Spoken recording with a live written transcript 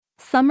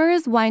Summer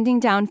is winding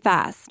down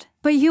fast,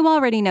 but you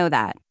already know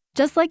that.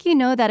 Just like you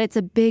know that it's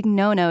a big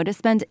no-no to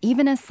spend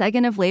even a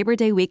second of Labor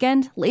Day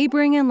weekend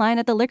laboring in line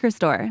at the liquor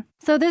store.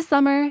 So this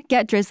summer,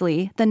 get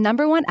Drizzly, the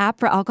 #1 app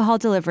for alcohol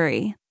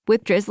delivery.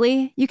 With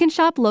Drizzly, you can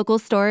shop local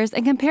stores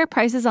and compare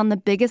prices on the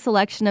biggest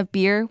selection of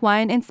beer,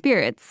 wine, and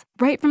spirits,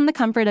 right from the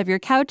comfort of your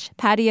couch,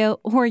 patio,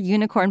 or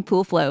unicorn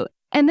pool float.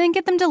 And then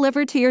get them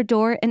delivered to your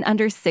door in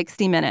under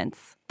 60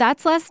 minutes.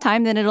 That's less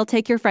time than it'll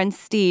take your friend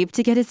Steve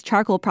to get his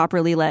charcoal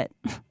properly lit.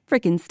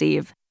 Frickin'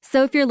 Steve.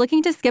 So if you're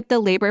looking to skip the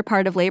labor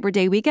part of Labor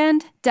Day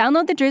weekend,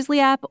 download the Drizzly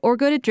app or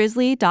go to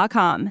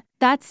drizzly.com.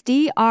 That's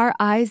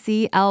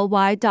DRIZLY.com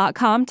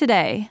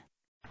today.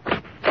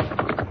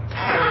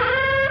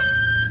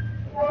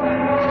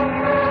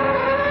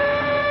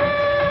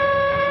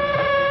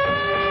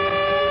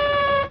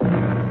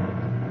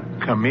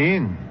 Come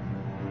in.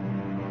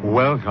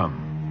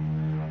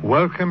 Welcome.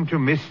 Welcome to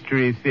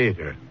Mystery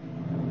Theater.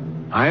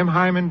 I am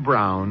Hyman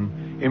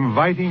Brown,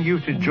 inviting you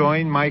to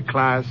join my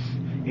class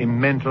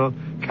in mental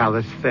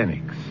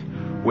calisthenics,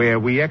 where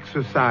we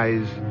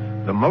exercise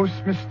the most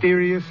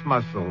mysterious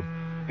muscle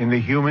in the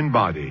human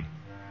body,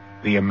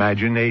 the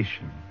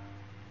imagination.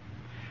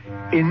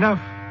 Enough,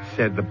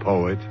 said the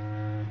poet,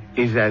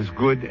 is as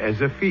good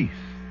as a feast.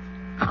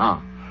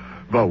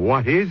 But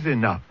what is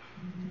enough?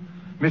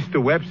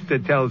 Mr. Webster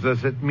tells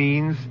us it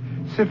means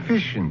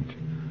sufficient.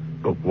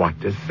 But what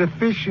does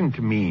sufficient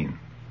mean?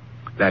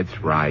 That's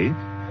right.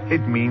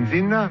 It means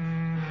enough.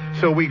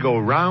 So we go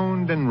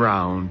round and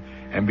round,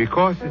 and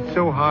because it's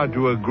so hard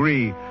to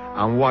agree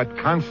on what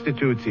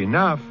constitutes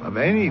enough of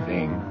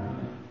anything,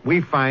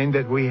 we find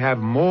that we have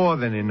more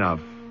than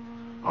enough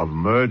of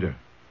murder.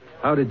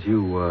 How did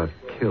you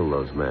kill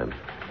those men?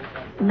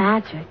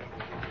 Magic.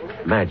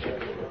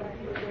 Magic.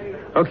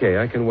 Okay,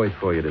 I can wait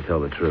for you to tell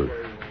the truth.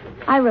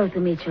 I wrote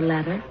them each a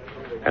letter.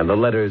 And the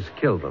letters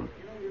killed them.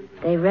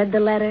 They read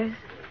the letters,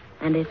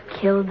 and it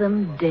killed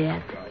them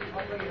dead.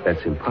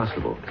 That's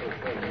impossible.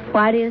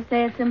 Why do you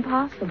say it's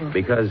impossible?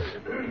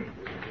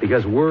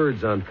 Because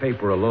words on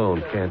paper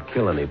alone can't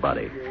kill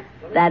anybody.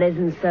 That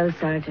isn't so,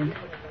 Sergeant.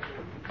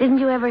 Didn't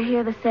you ever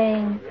hear the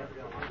saying,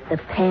 the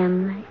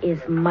pen is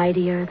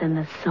mightier than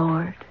the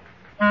sword?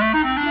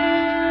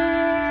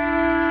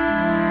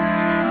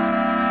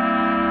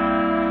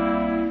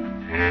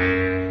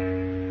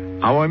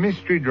 Our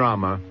mystery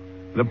drama,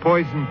 The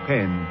Poisoned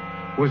Pen,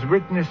 was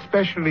written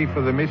especially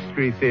for the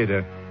Mystery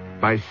Theater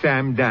by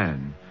Sam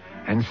Dan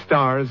and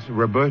stars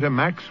Roberta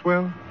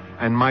Maxwell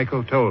and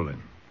Michael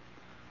Tolan.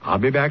 I'll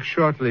be back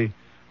shortly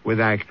with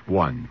Act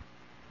 1.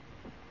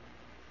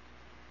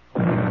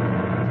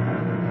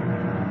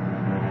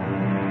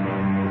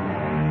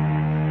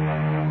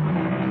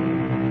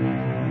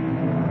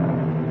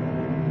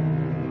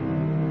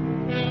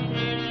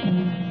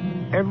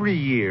 Every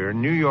year,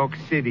 New York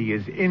City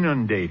is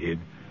inundated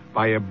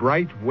by a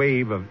bright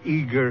wave of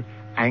eager,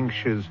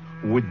 anxious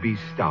would-be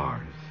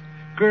stars.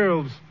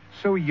 Girls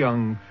so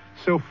young,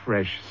 so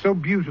fresh, so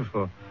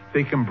beautiful,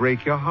 they can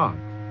break your heart.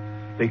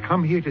 They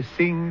come here to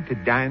sing, to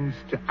dance,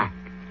 to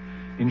act.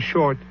 In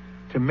short,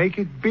 to make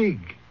it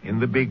big in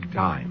the big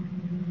time.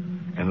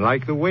 And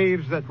like the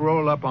waves that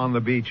roll up on the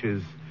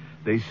beaches,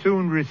 they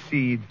soon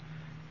recede,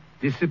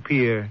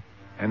 disappear,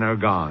 and are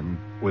gone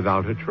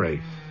without a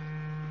trace.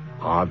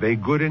 Are they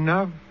good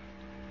enough?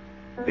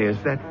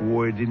 There's that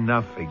word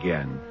enough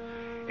again.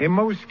 In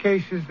most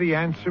cases, the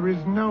answer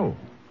is no.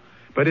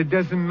 But it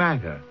doesn't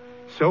matter.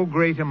 So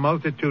great a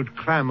multitude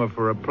clamor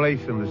for a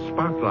place in the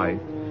spotlight,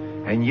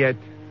 and yet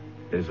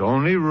there's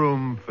only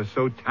room for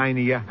so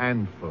tiny a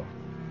handful.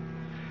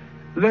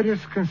 Let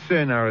us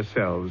concern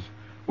ourselves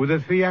with a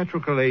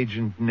theatrical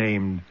agent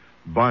named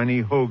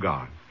Barney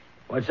Hogarth.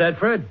 What's that,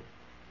 Fred?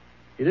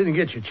 You didn't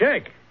get your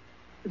check.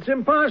 It's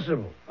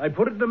impossible. I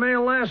put it in the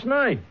mail last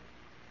night.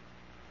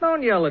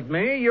 Don't yell at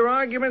me. Your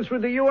argument's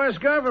with the U.S.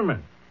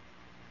 government.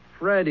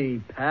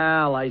 Freddie,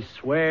 pal, I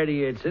swear to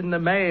you, it's in the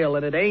mail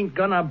and it ain't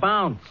gonna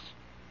bounce.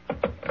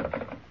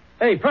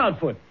 Hey,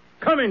 Proudfoot,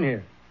 come in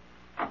here.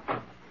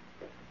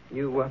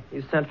 You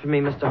sent for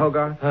me, Mr.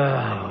 Hogarth?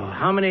 Oh,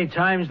 how many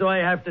times do I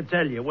have to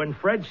tell you? When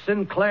Fred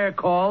Sinclair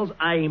calls,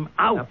 I'm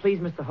out. Now, please,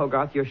 Mr.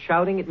 Hogarth, you're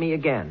shouting at me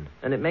again,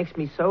 and it makes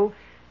me so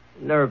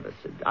nervous.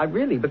 I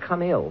really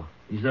become ill.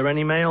 Is there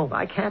any mail?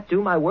 I can't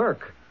do my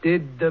work.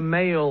 Did the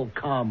mail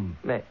come?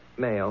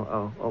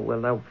 Mail? Oh, well,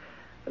 now,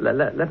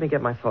 let me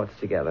get my thoughts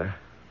together.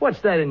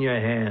 What's that in your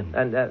hand?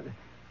 And,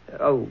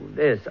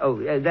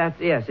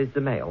 yes, it's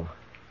the mail.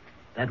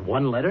 That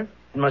one letter?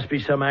 It must be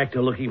some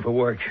actor looking for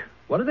work.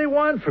 What do they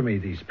want from me,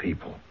 these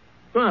people?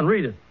 Go on,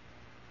 read it.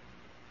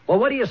 Well,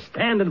 what are you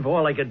standing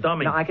for like a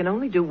dummy? Now, I can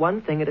only do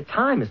one thing at a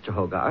time, Mr.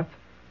 Hogarth.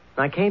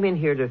 I came in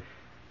here to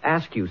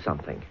ask you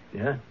something.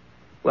 Yeah?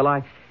 Well,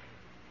 I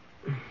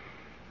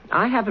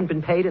haven't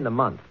been paid in a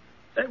month.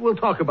 We'll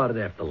talk about it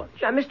after lunch.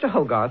 Mr.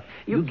 Hogarth,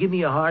 you give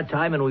me a hard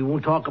time and we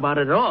won't talk about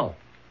it at all.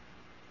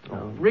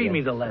 Read yes.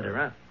 me the letter,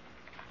 huh?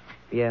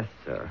 Yes,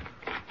 sir.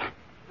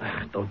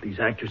 Don't these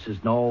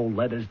actresses know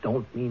letters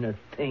don't mean a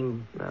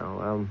thing?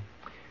 No,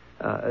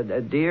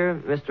 dear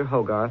Mr.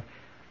 Hogarth,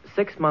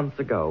 6 months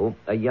ago,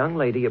 a young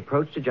lady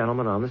approached a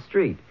gentleman on the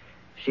street.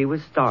 She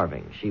was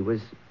starving. She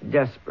was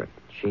desperate.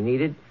 She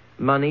needed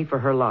money for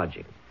her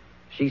lodging.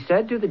 She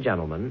said to the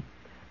gentleman,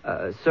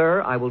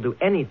 "Sir, I will do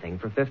anything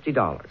for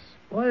 $50.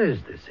 What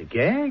is this, a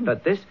gag?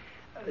 But this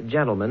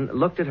gentleman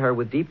looked at her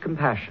with deep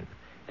compassion,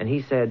 and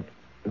he said,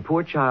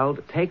 "Poor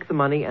child, take the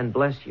money and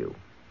bless you.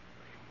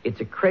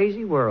 It's a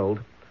crazy world.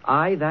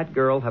 I, that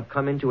girl, have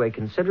come into a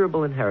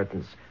considerable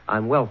inheritance.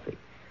 I'm wealthy.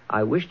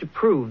 I wish to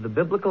prove the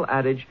biblical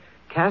adage,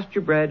 cast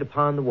your bread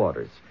upon the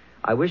waters.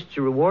 I wish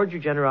to reward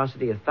your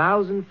generosity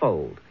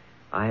 1,000-fold.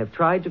 I have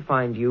tried to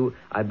find you.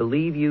 I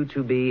believe you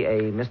to be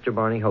a Mr.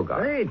 Barney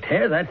Hogarth. Hey,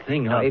 tear that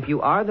thing Now, up. if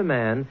you are the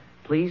man,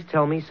 please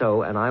tell me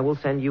so, and I will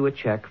send you a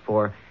check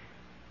for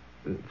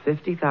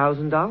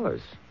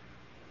 $50,000.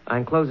 I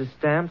enclose a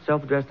stamped,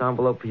 self-addressed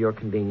envelope for your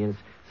convenience,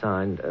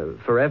 signed,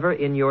 forever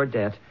in your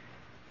debt."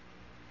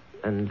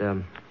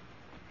 And,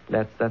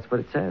 that's what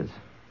it says.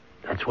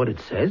 That's what it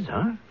says,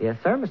 huh? Yes,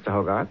 sir, Mr.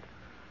 Hogarth.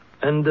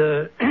 And,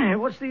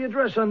 what's the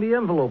address on the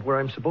envelope where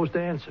I'm supposed to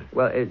answer?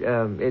 Well,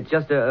 it's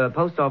just a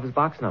post office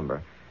box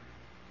number.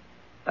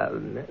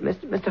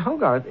 Mr.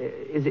 Hogarth,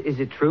 is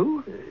it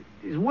true?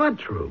 Is what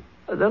true?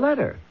 The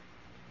letter.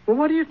 Well,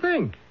 what do you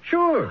think?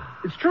 Sure,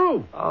 it's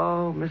true.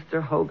 Oh,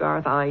 Mr.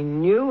 Hogarth, I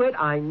knew it.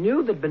 I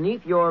knew that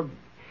beneath your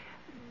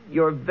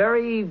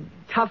very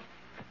tough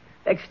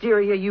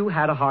exterior, you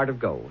had a heart of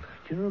gold.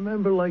 I can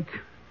remember like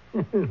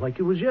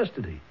it was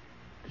yesterday.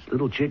 This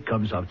little chick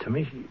comes up to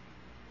me.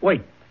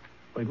 Wait,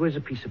 where's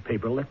a piece of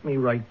paper? Let me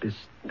write this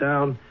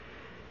down.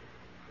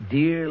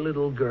 "Dear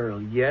little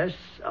girl, yes,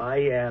 I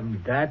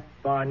am that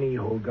Barney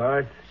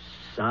Hogarth.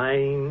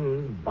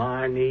 Sign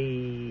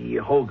Barney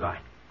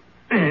Hogarth."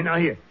 Now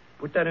here,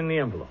 put that in the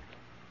envelope.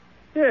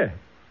 Yeah,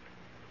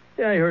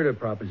 I heard her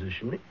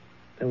proposition.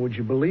 And would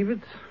you believe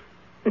it?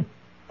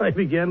 I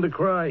began to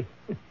cry.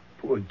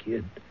 Poor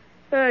kid.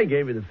 I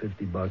gave her the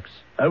 $50.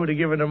 I would have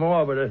given her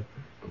more,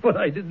 but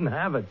I didn't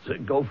have it, so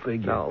go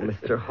figure. No,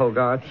 Mr.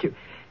 Hogarth,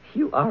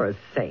 you are a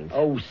saint.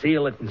 Oh,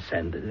 seal it and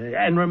send it.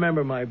 And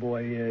remember, my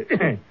boy,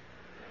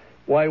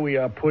 why we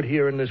are put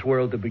here in this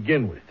world to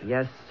begin with.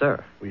 Yes,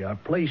 sir. We are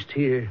placed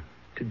here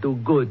to do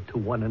good to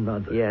one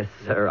another. Yes,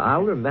 sir.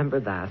 I'll remember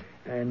that.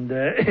 And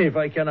if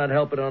I cannot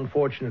help an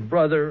unfortunate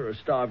brother or a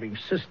starving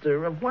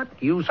sister, of what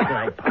use can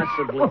I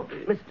possibly...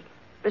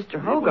 Mr.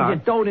 Hogarth.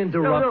 You don't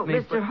interrupt me.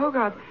 Mr.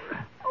 Hogarth.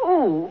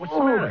 Oh. What's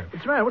the matter?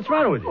 What's the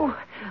matter with you? Oh,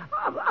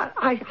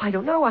 I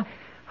don't know.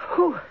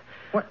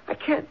 What? I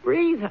can't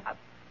breathe.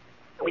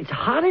 It's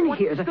hot in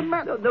here. What's the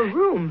matter? The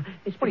room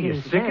is What, are you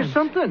beginning to sick or dance.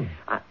 something?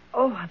 I'm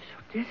so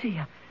dizzy.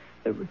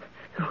 The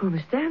room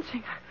is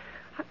dancing.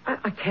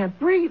 I can't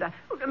breathe.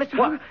 Mr.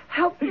 Hogarth,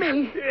 help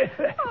me.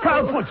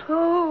 Proudfoot.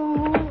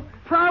 Oh.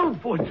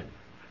 Proudfoot.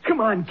 Come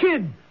on,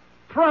 kid.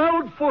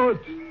 Proudfoot.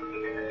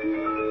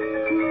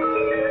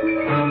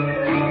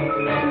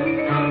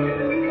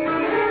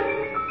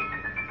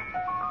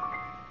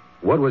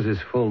 What was his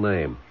full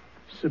name?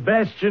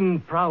 Sebastian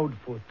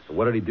Proudfoot.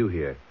 What did he do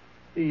here?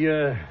 He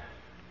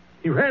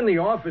ran the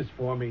office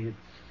for me.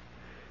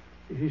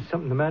 He's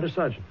something the matter,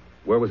 Sergeant?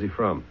 Where was he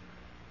from?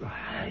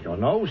 I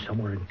don't know.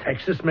 Somewhere in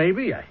Texas,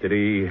 maybe. Did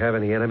he have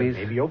any enemies?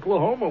 Maybe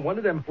Oklahoma, one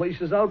of them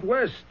places out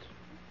west.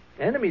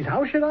 Enemies?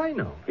 How should I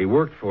know? He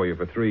worked for you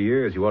for 3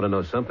 years. You ought to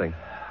know something.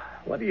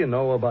 What do you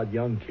know about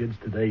young kids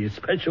today,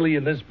 especially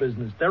in this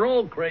business? They're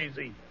all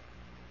crazy.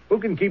 Who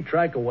can keep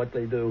track of what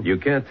they do? You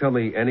can't tell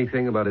me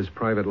anything about his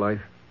private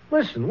life?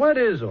 Listen, what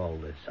is all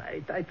this?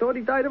 I thought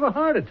he died of a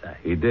heart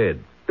attack. He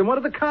did. Then what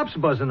are the cops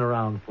buzzing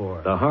around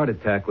for? The heart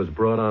attack was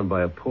brought on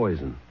by a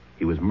poison.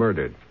 He was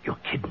murdered. You're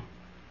kidding.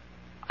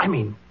 I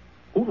mean,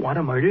 who'd want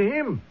to murder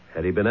him?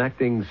 Had he been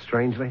acting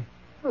strangely?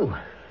 Well,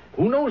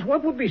 who knows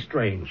what would be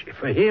strange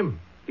for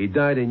him? He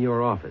died in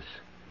your office.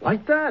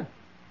 Like that.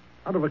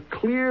 Out of a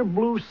clear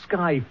blue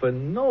sky for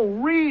no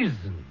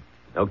reason.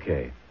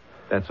 Okay.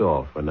 That's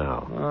all for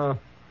now.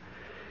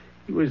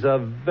 He was a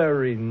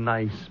very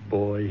nice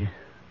boy.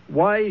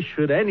 Why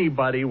should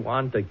anybody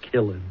want to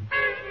kill him?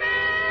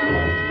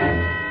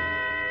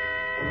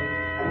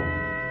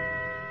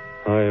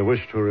 I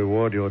wish to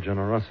reward your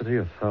generosity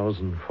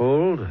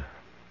 1,000-fold.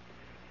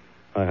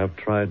 I have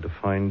tried to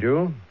find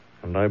you,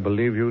 and I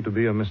believe you to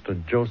be a Mr.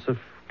 Joseph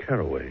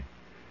Carraway.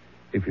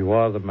 If you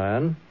are the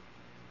man,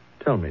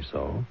 tell me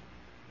so,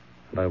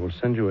 and I will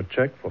send you a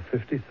check for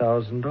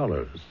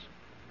 $50,000.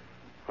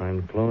 I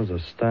enclose a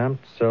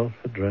stamped,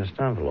 self-addressed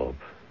envelope.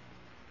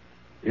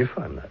 If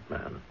I'm that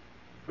man.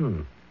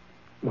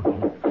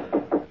 Well.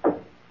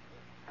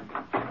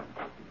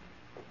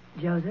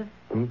 Joseph?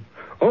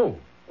 Oh,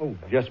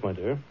 yes, my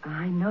dear.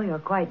 I know you're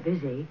quite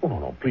busy. Oh,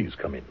 no, please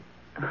come in.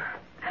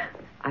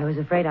 I was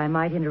afraid I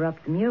might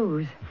interrupt the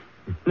muse.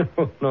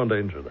 No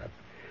danger of that.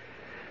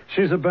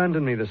 She's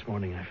abandoned me this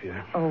morning, I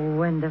fear.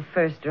 Oh, and the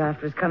first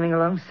draft was coming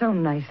along so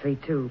nicely,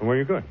 too. Where are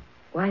you going?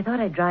 Well, I thought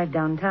I'd drive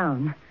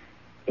downtown.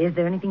 Is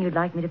there anything you'd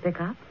like me to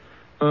pick up?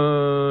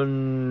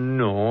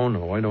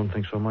 No, I don't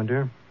think so, my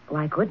dear. Oh,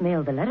 I could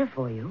mail the letter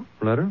for you.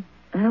 Letter?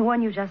 The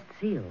one you just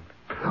sealed.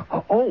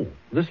 Oh,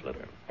 this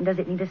letter. And does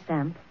it need a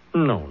stamp?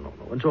 No.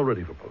 It's all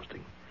ready for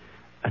posting.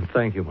 And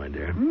thank you, my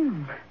dear.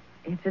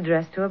 It's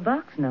addressed to a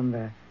box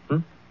number.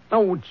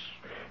 Oh, it's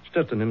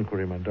just an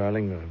inquiry, my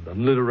darling. A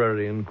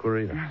literary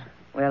inquiry.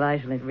 Well, I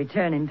shall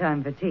return in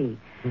time for tea.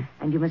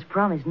 And you must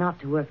promise not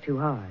to work too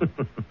hard.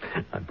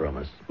 I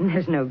promise.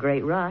 There's no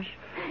great rush.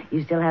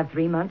 You still have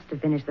 3 months to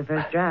finish the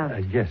first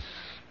draft. Yes.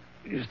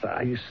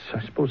 I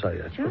suppose I...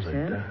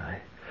 Joseph,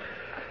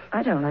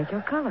 I don't like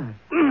your color.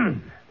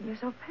 You're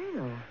so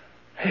pale.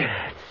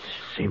 It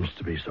seems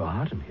to be so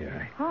hot in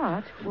here.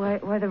 Hot?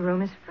 Why, the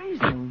room is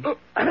freezing.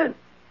 I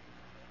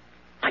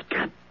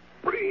can't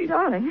breathe.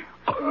 Darling,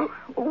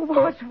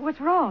 what's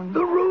wrong?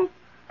 The room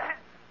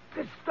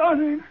is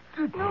starting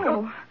to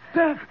No.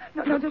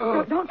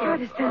 No, don't try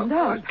to stand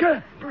up. I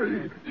can't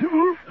breathe.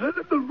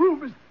 The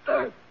room is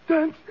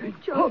dancing.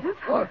 Joseph?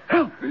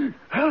 Help me.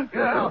 Help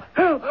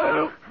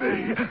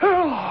me.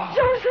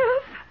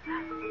 Joseph!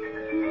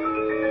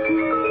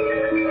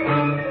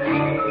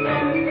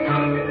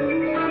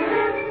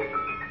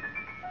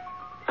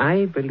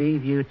 I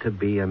believe you to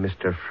be a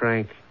Mr.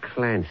 Frank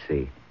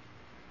Clancy.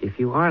 If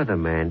you are the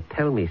man,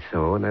 tell me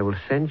so, and I will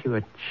send you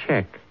a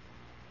check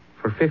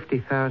for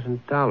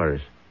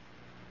 $50,000.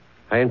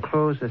 I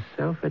enclose a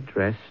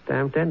self-addressed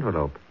stamped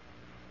envelope.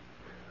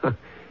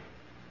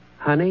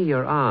 Honey,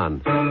 you're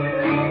on.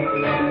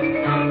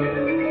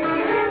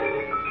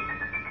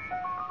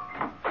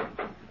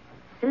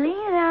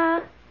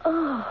 Selena.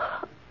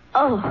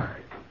 Oh.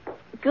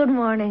 Good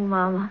morning,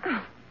 Mama.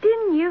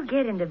 Didn't you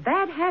get into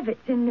bad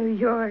habits in New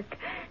York?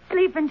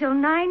 Sleep until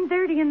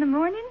 9:30 in the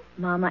morning?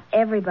 Mama,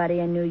 everybody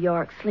in New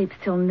York sleeps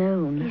till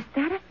noon. Is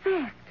that a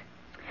fact?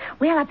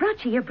 Well, I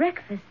brought you your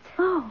breakfast.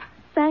 Oh,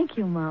 thank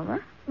you,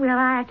 Mama. Well,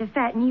 I have to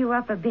fatten you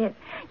up a bit.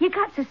 You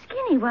got so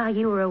skinny while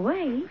you were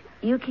away.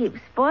 You keep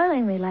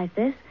spoiling me like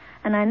this,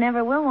 and I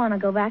never will want to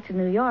go back to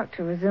New York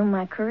to resume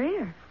my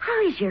career.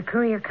 How is your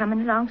career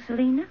coming along,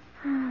 Selena?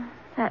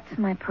 That's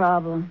my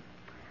problem.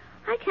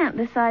 I can't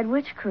decide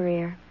which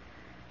career.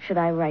 Should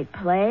I write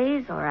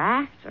plays or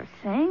act or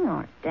sing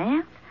or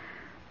dance?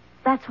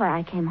 That's why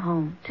I came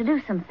home, to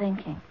do some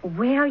thinking.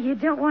 Well, you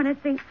don't want to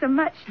think so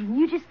much.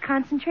 You just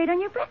concentrate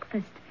on your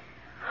breakfast.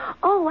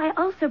 Oh, I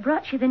also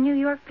brought you the New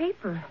York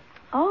paper.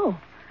 Oh,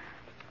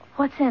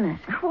 what's in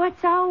it?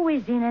 What's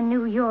always in a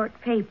New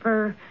York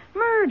paper?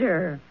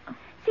 Murder.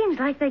 Seems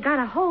like they got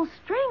a whole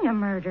string of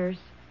murders.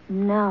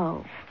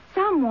 No.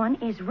 Someone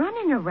is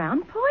running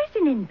around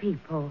poisoning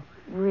people.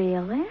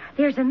 Really?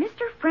 There's a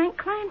Mr. Frank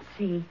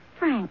Clancy.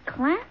 Frank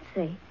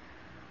Clancy?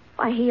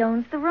 Why, he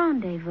owns the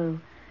Rendezvous.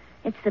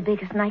 It's the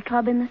biggest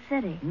nightclub in the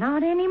city.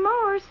 Not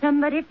anymore.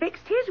 Somebody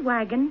fixed his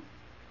wagon.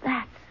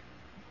 That's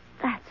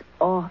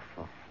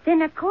awful.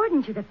 Then,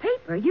 according to the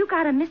paper, you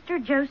got a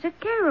Mr. Joseph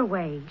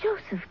Carraway.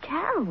 Joseph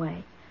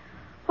Carraway?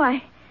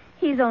 Why,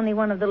 he's only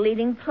one of the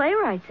leading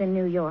playwrights in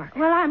New York.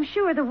 Well, I'm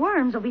sure the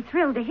worms will be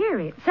thrilled to hear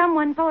it.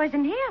 Someone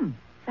poisoned him.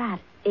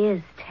 That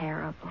is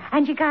terrible.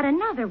 And you got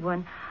another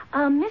one,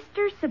 a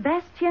Mr.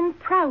 Sebastian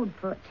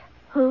Proudfoot.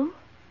 Who?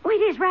 Well,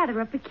 it is rather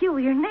a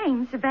peculiar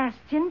name,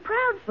 Sebastian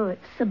Proudfoot.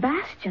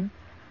 Sebastian?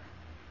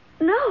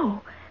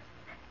 No.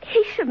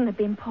 He shouldn't have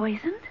been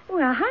poisoned.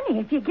 Well, honey,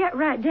 if you get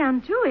right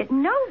down to it,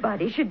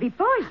 nobody should be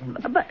poisoned.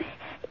 But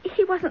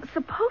he wasn't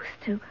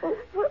supposed to.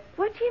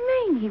 What do you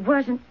mean he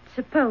wasn't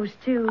supposed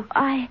to?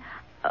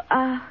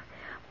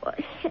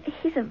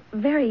 He's a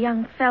very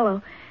young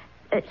fellow.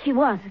 He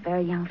was a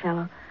very young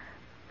fellow.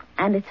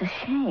 And it's a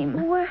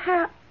shame. Well,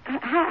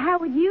 how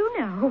would you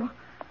know?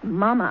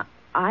 Mama,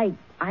 I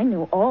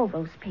knew all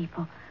those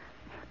people.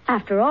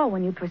 After all,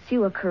 when you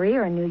pursue a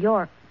career in New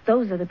York,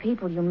 those are the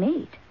people you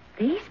meet.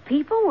 These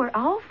people were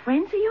all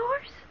friends of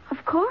yours?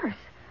 Of course.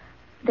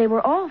 They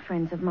were all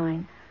friends of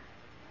mine.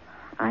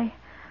 I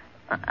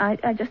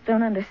just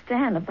don't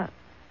understand about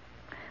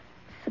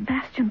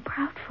Sebastian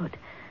Proudfoot.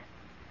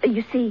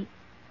 You see,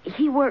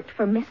 he worked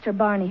for Mr.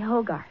 Barney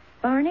Hogarth.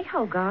 Barney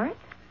Hogarth?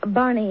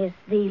 Barney is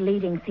the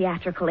leading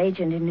theatrical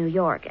agent in New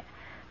York.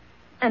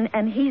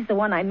 And he's the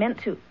one I meant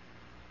to...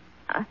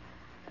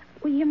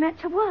 Well, you meant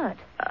to what?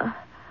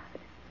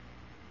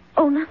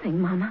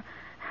 Nothing, Mama.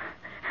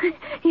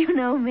 You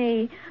know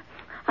me.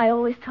 I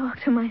always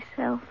talk to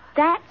myself.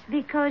 That's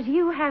because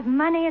you have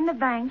money in the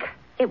bank.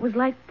 It was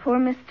like poor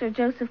Mr.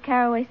 Joseph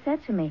Carraway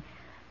said to me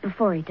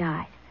before he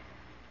died.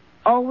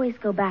 Always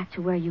go back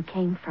to where you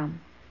came from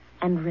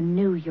and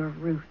renew your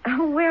roots.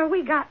 Oh, well,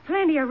 we got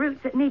plenty of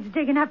roots that needs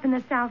digging up in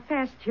the south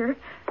pasture.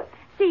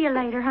 See you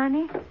later,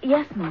 honey.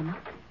 Yes, Mama.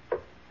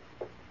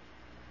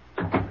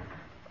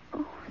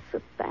 Oh,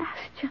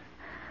 Sebastian.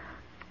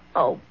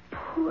 Oh,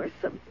 poor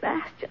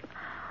Sebastian.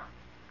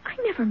 I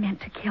never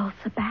meant to kill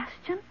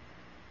Sebastian.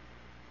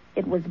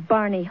 It was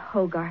Barney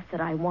Hogarth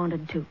that I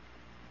wanted to.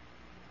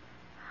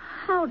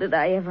 How did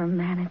I ever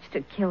manage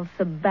to kill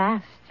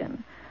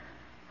Sebastian?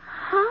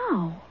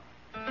 How?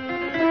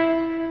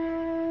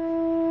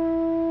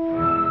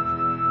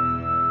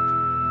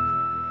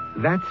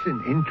 That's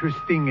an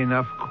interesting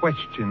enough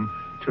question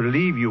to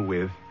leave you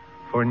with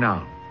for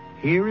now.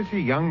 Here is a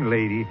young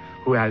lady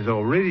who has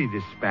already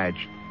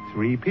dispatched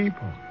 3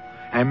 people.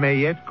 and may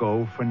yet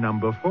go for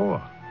number 4.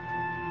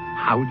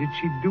 How did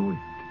she do it?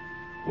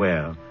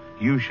 Well,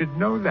 you should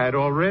know that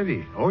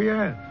already. Oh,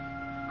 yes.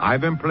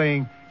 I've been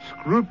playing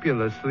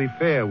scrupulously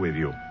fair with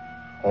you.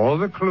 All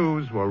the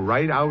clues were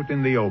right out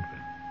in the open.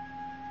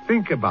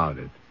 Think about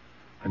it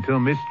until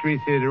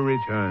Mystery Theater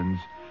returns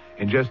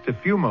in just a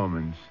few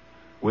moments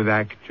with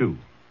Act 2.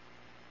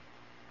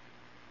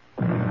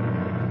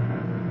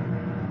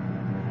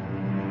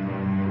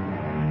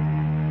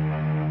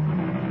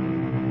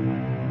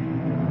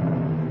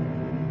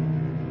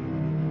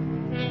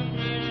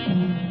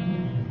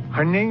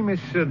 Her name is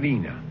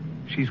Selina.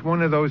 She's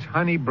one of those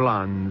honey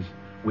blondes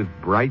with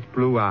bright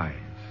blue eyes.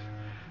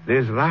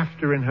 There's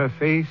laughter in her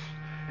face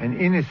and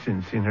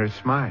innocence in her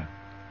smile.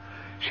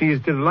 She is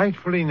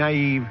delightfully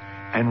naive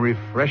and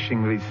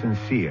refreshingly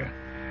sincere.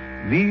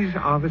 These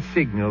are the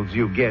signals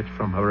you get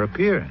from her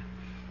appearance.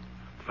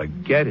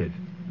 Forget it.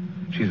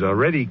 She's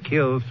already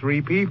killed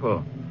 3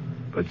 people.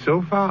 But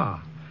so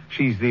far,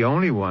 she's the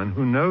only one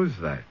who knows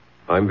that.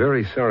 I'm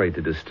very sorry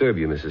to disturb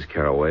you, Mrs.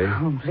 Carroway.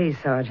 Oh, please,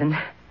 Sergeant.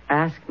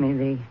 Ask me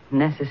the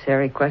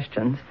necessary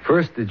questions.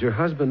 First, did your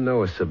husband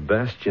know a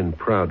Sebastian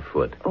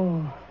Proudfoot?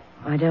 Oh,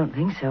 I don't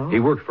think so.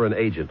 He worked for an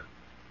agent,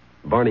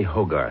 Barney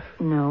Hogarth.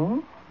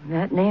 No,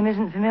 that name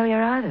isn't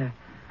familiar either.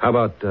 How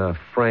about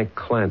Frank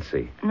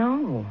Clancy?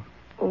 No.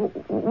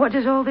 What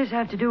does all this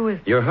have to do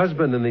with... Your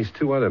husband and these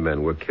 2 other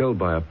men were killed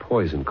by a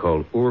poison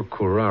called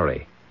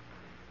curare.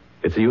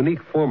 It's a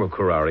unique form of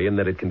curare in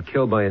that it can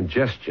kill by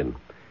ingestion.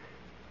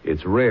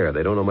 It's rare.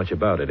 They don't know much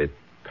about it. It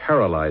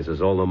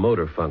paralyzes all the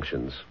motor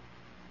functions.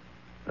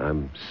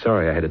 I'm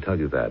sorry I had to tell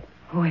you that.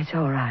 Oh, it's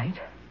all right.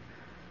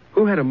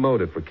 Who had a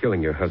motive for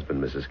killing your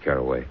husband, Mrs.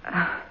 Carroway?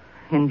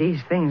 In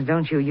these things,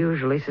 don't you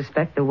usually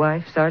suspect the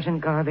wife, Sergeant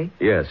Garvey?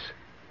 Yes.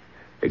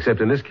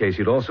 Except in this case,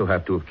 you'd also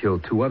have to have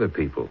killed 2 other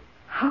people.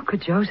 How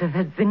could Joseph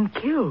have been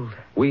killed?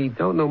 We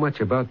don't know much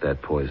about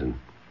that poison.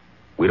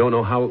 We don't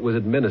know how it was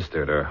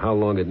administered or how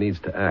long it needs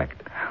to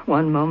act.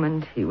 One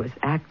moment he was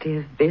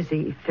active,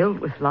 busy, filled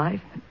with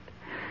life.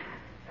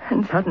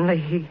 And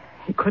suddenly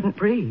he couldn't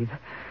breathe.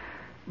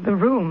 The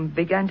room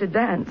began to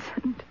dance,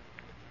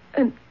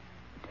 and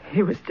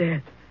he was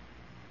dead.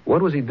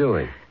 What was he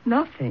doing?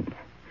 Nothing.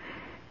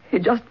 He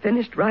just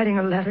finished writing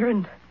a letter,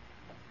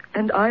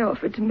 and I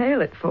offered to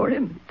mail it for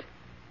him.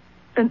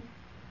 And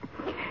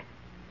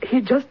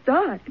he just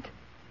died.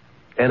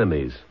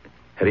 Enemies.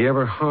 Had he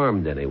ever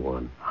harmed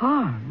anyone?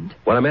 Harmed?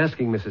 What I'm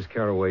asking, Mrs.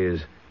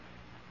 Carroway,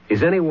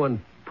 is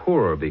anyone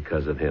poorer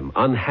because of him,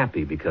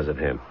 unhappy because of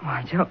him? Oh,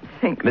 I don't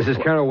think...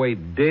 Mrs.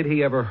 Carroway, did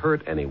he ever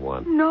hurt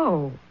anyone?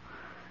 No.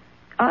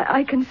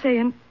 I can say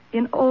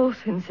in all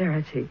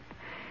sincerity,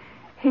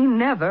 he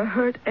never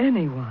hurt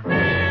anyone.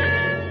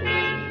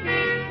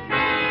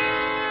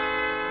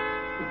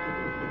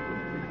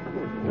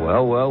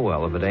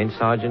 Well, if it ain't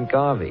Sergeant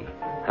Garvey.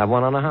 Have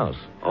one on the house.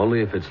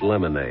 Only if it's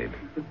lemonade.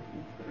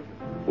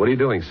 What are you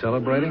doing,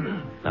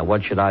 celebrating? Now,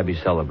 what should I be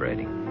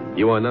celebrating?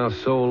 You are now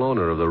sole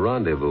owner of the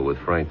rendezvous with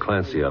Frank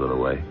Clancy out of the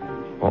way.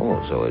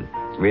 Oh, so it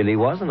really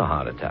wasn't a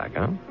heart attack,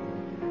 huh?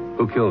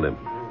 Who killed him?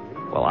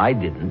 Well, I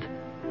didn't.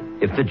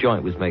 If the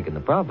joint was making the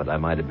profit, I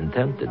might have been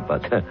tempted,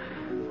 but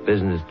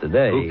business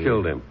today... Who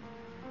killed him?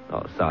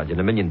 Oh, Sergeant,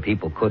 1 million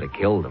people could have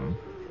killed him.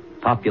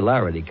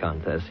 Popularity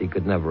contest he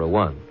could never have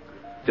won.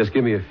 Just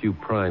give me a few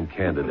prime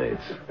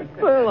candidates.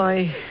 Well,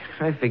 I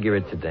figure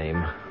it's a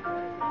dame.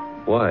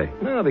 Why?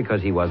 No,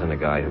 because he wasn't a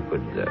guy who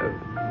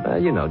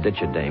could,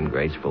 ditch a dame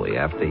gracefully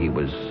after he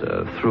was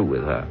through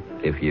with her,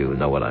 if you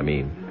know what I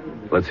mean.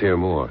 Let's hear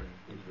more.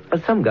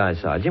 Some guys,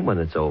 Sergeant, when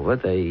it's over,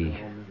 they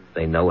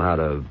know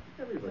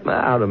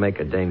how to make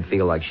a dame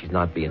feel like she's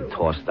not being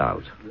tossed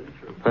out.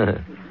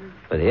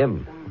 But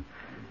him,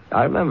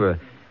 I remember,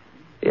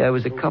 it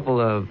was a couple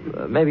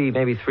of,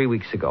 maybe 3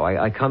 weeks ago.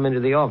 I come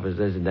into the office,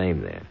 there's a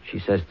dame there. She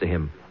says to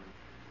him,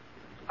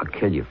 "I'll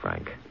kill you,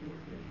 Frank."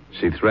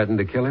 She threatened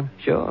to kill him?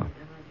 Sure.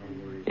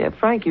 Yeah,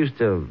 Frank used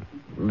to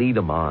lead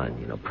him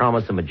on,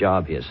 promise him a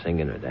job here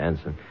singing or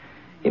dancing.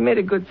 He made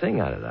a good thing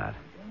out of that.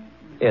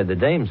 Yeah, the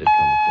dames had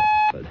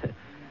come across, but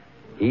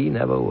he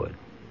never would.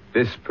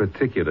 This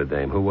particular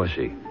dame, who was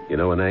she? You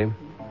know her name?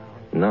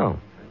 No.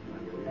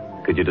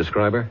 Could you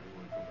describe her?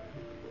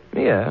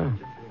 Yeah.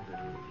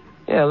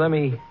 Yeah, let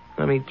me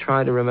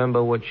try to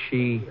remember what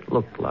she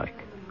looked like.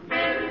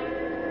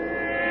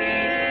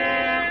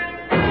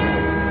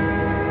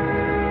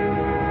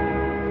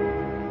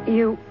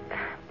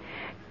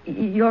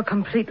 You're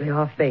completely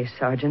off base,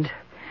 Sergeant.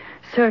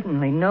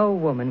 Certainly no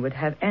woman would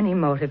have any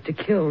motive to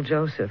kill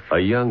Joseph. A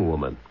young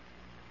woman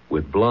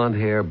with blonde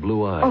hair,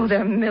 blue eyes. Oh,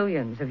 there are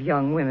millions of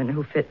young women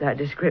who fit that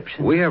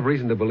description. We have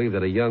reason to believe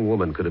that a young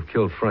woman could have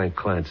killed Frank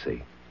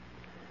Clancy.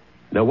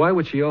 Now, why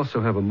would she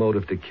also have a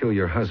motive to kill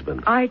your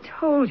husband? I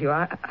told you,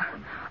 I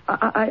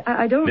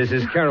don't...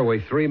 Mrs.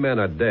 Carroway, 3 men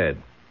are dead.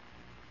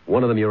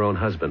 One of them your own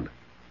husband.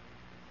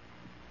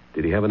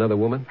 Did he have another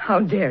woman? How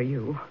dare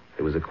you?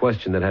 It was a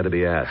question that had to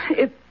be asked.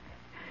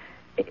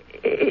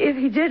 If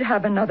he did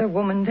have another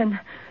woman,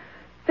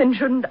 then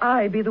shouldn't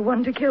I be the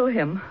one to kill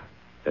him?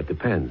 That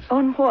depends.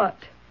 On what?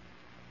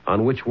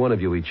 on which one of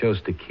you he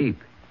chose to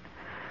keep.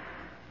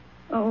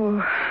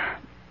 Oh,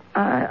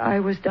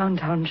 I was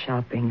downtown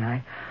shopping.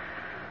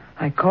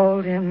 I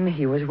called him.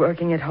 He was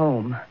working at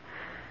home.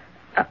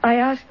 I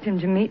asked him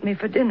to meet me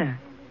for dinner.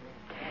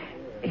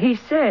 He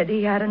said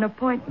he had an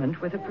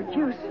appointment with a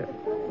producer.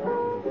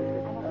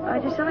 I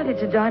decided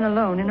to dine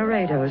alone in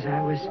Laredo's.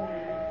 I was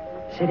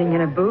sitting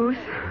in a booth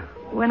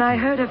when I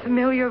heard a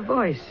familiar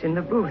voice in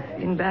the booth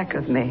in back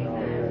of me.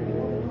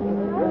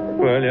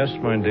 Well, yes,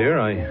 my dear,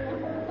 I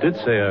did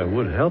say I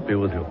would help you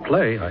with your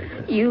play.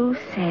 You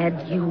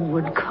said you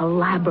would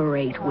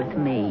collaborate with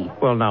me.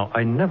 Well, now,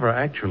 I never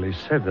actually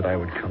said that I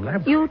would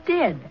collaborate. You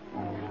did.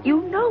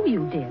 You know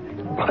you did.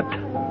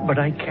 But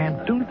I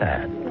can't do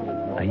that.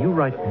 Now, you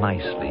write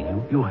nicely.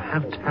 You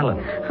have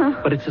talent.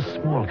 But it's a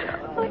small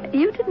talent.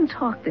 You didn't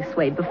talk this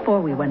way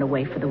before we went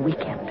away for the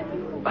weekend.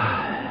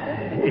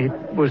 It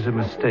was a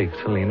mistake,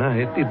 Selina.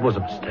 It was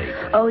a mistake.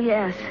 Oh,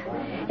 yes.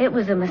 It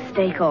was a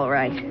mistake, all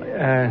right.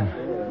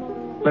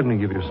 Let me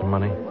give you some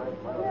money.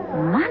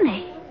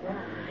 Money?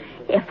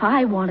 If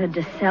I wanted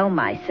to sell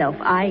myself,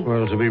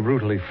 Well, to be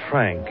brutally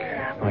frank,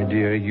 my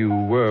dear, you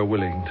were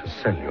willing to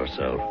sell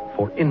yourself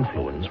for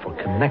influence, for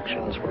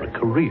connections, for a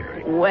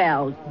career.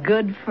 Well,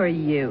 good for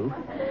you.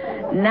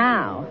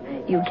 Now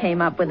you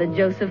came up with a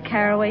Joseph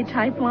Carraway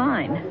type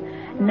line.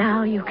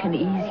 Now you can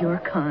ease your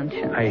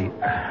conscience.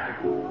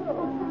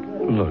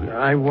 Look,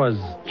 I was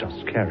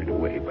just carried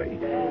away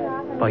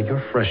by your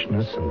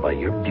freshness and by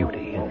your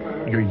beauty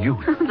and your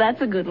youth.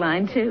 That's a good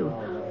line, too.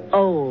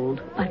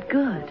 Old, but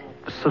good.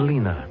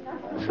 Selina,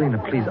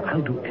 please,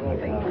 I'll do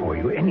anything for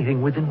you,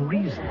 anything within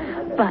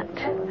reason. But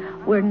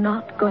we're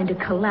not going to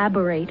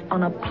collaborate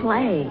on a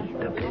play.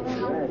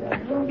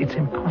 It's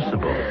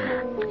impossible.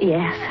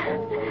 Yes,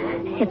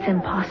 it's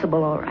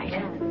impossible, all right.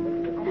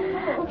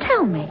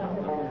 Tell me,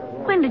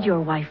 when did your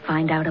wife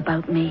find out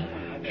about me?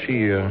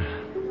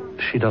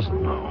 She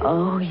doesn't know.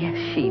 Oh, yes,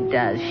 she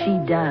does. She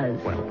does.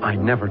 Well, I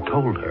never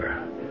told her.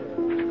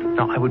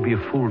 Now, I would be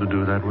a fool to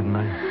do that, wouldn't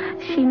I?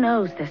 She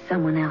knows there's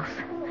someone else.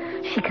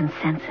 She can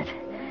sense it.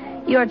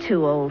 You're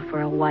too old for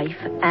a wife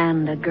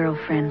and a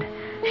girlfriend.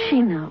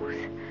 She knows.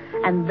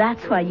 And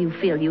that's why you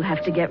feel you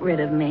have to get rid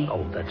of me.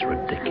 Oh, that's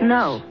ridiculous.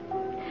 No.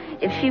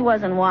 If she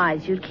wasn't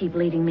wise, you'd keep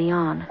leading me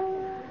on.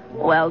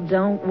 Well,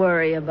 don't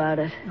worry about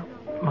it.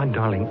 My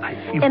darling,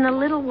 In a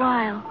little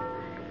while,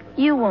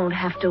 you won't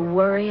have to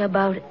worry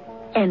about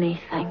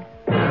anything.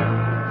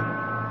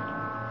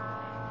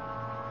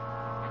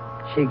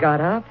 She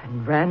got up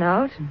and ran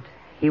out, and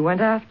he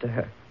went after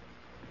her.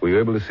 Were you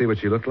able to see what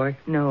she looked like?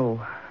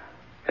 No.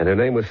 And her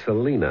name was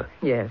Selina.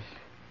 Yes.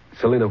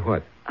 Selina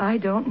what? I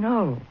don't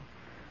know.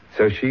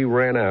 So she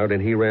ran out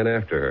and he ran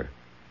after her.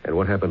 And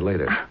what happened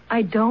later?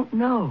 I don't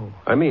know.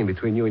 I mean,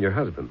 between you and your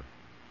husband.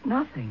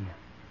 Nothing.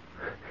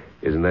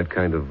 Isn't that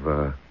kind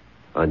of,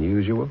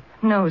 unusual?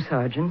 No,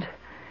 Sergeant.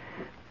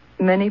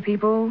 Many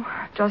people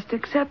just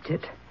accept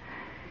it.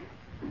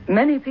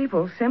 Many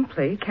people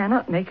simply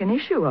cannot make an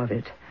issue of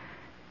it.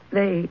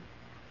 They're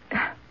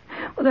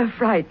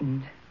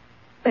frightened.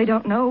 They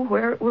don't know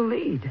where it will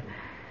lead.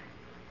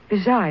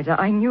 Besides,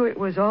 I knew it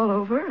was all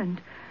over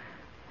and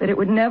that it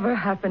would never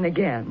happen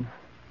again.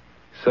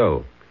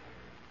 So,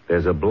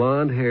 there's a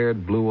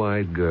blonde-haired,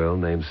 blue-eyed girl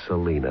named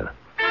Selina.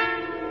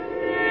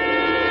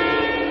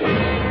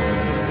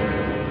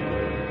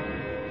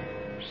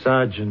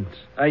 Sergeant,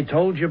 I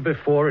told you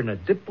before, in a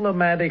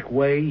diplomatic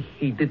way,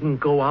 he didn't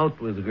go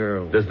out with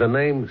girls. Does the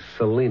name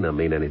Selina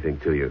mean anything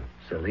to you?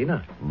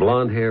 Selina?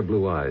 Blonde hair,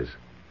 blue eyes.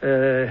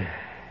 Yeah.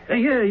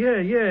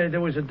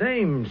 There was a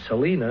dame,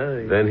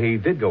 Selina. Then he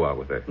did go out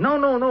with her.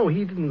 No,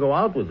 he didn't go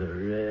out with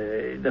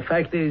her. The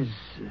fact is,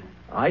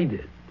 I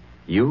did.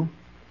 You?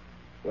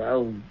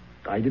 Well,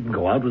 I didn't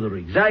go out with her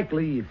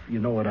exactly, if you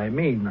know what I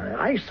mean.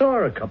 I saw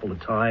her a couple of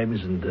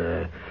times,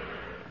 and,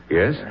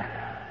 Yes?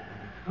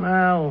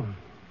 Well,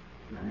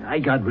 I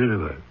got rid of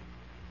her.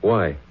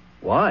 Why?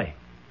 Why?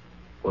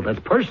 Well, that's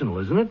personal,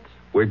 isn't it?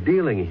 We're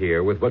dealing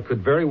here with what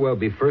could very well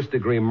be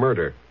first-degree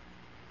murder.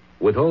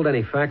 Withhold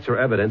any facts or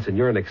evidence, and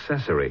you're an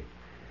accessory.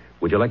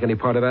 Would you like any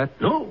part of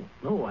that? No,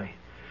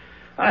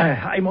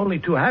 I'm only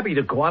too happy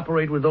to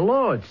cooperate with the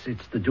law.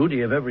 It's the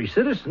duty of every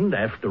citizen.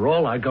 After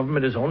all, our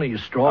government is only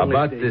as strong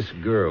About as... this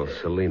girl,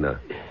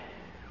 Selina.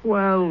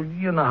 Well,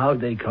 you know how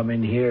they come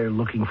in here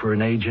looking for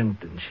an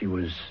agent, and she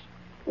was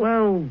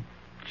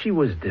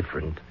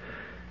different.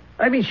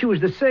 I mean, she was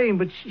the same,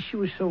 but she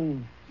was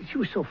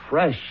so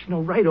fresh,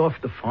 right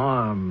off the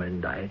farm,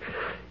 and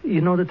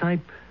you know the type?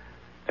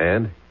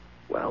 And?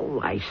 Well,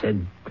 I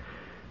said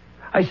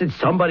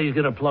somebody's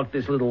going to pluck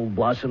this little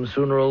blossom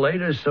sooner or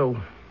later, so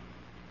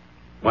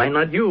why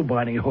not you,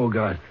 Barney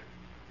Hogarth?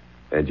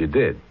 And you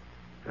did?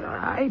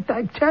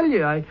 I tell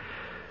you,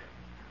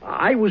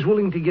 I was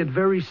willing to get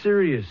very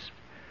serious,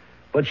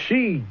 but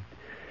she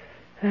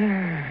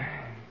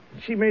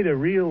made a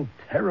real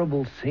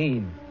terrible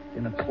scene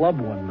in a club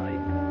one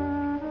night.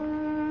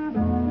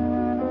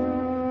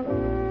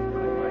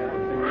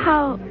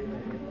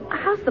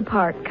 How's the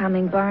part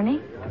coming, Barney?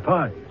 The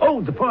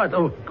part?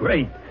 Oh,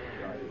 great.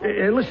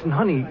 Listen,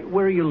 honey,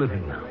 where are you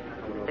living now?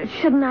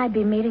 Shouldn't I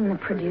be meeting the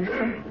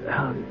producer?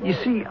 You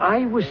see,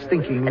 I was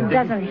thinking...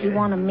 Doesn't he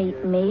want to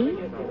meet me?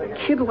 A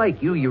kid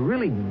like you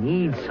really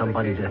need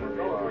somebody to...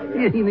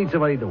 You need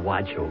somebody to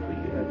watch over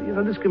you. You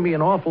know, this can be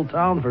an awful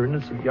town for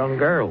innocent young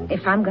girls.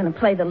 If I'm going to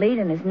play the lead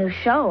in his new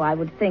show, I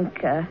would think...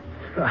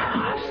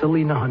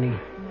 Selina, honey,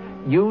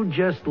 you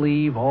just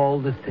leave all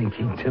the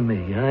thinking to me.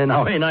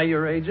 Now, ain't I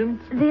your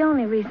agent? The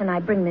only reason I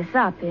bring this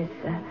up is...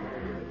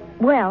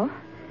 well,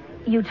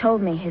 you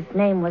told me his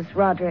name was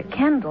Roderick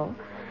Kendall...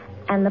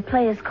 And the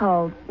play is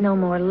called No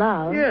More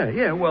Love.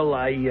 Yeah, well,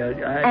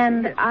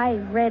 And I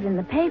read in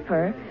the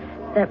paper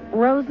that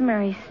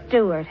Rosemary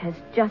Stewart has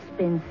just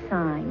been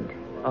signed.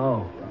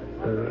 Oh.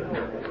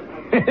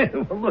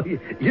 Well, look,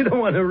 you don't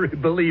want to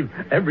believe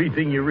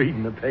everything you read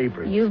in the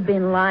papers. You've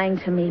been lying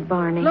to me,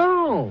 Barney.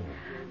 No.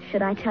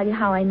 Should I tell you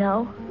how I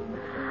know?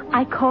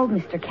 I called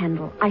Mr.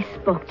 Kendall. I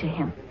spoke to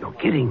him. You're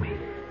kidding me.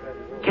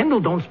 Kendall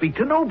don't speak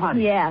to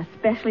nobody. Yeah,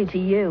 especially to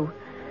you.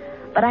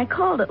 But I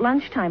called at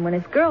lunchtime when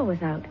his girl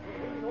was out.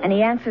 And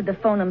he answered the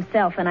phone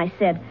himself, and I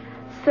said,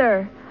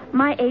 Sir,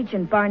 my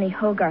agent, Barney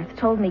Hogarth,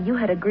 told me you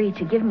had agreed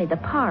to give me the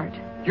part.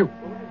 You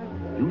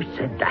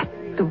said that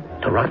to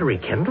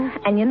Roderick Kendall?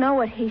 And you know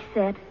what he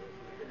said?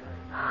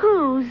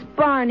 Who's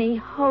Barney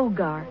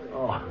Hogarth?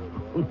 Oh,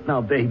 now,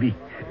 baby,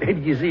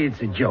 you see,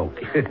 it's a joke.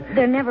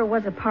 There never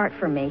was a part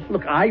for me.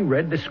 Look, I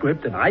read the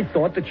script, and I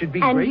thought that you'd be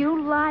and great. And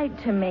you lied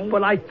to me.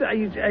 Well,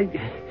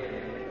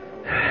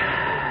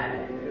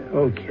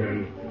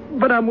 Okay.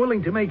 But I'm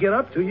willing to make it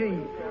up to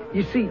you.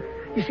 You see,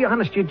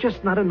 honest, you're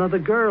just not another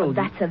girl. Oh,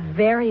 that's a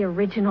very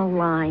original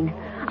line.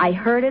 I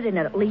heard it in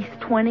at least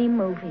 20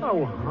 movies.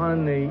 Oh,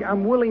 honey,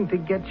 I'm willing to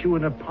get you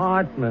an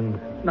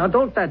apartment. Now,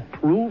 don't that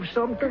prove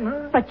something,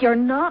 huh? But you're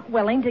not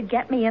willing to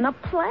get me in a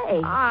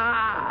play.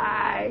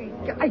 I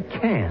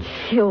can't.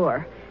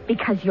 Sure,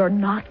 because you're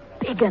not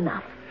big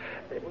enough.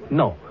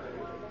 No.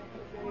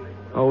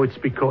 Oh, it's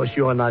because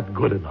you're not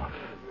good enough.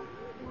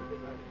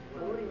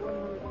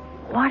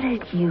 What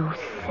did you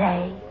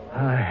say?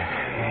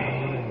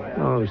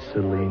 Oh,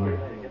 Selena,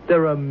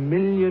 there are a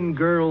million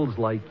girls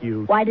like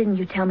you. Why didn't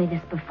you tell me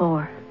this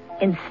before,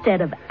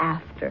 instead of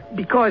after?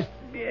 Because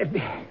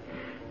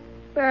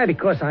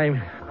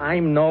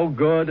I'm no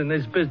good, and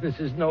this business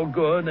is no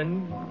good,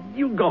 and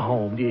you go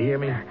home, do you hear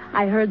me?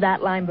 I heard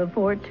that line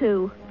before,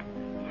 too.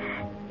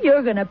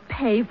 You're going to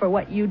pay for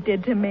what you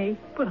did to me.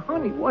 But,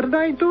 honey, what did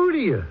I do to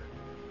you?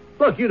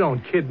 Look, you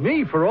don't kid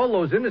me. For all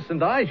those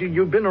innocent eyes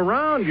you've been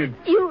around,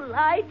 You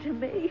lied to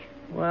me.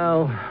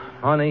 Well,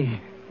 honey,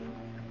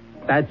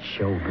 that's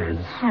showbiz.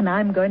 And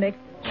I'm going to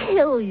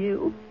kill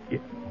you.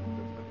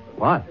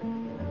 What?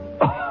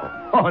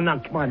 Oh, now,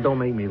 come on, don't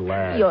make me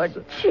laugh. You're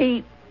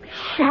cheap,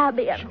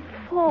 shabby, and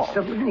false.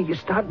 Selena, you're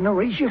starting to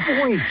raise your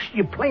voice.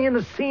 You're playing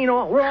the scene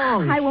all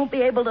wrong. I won't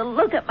be able to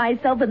look at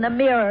myself in the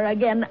mirror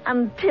again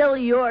until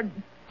you're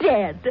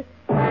dead.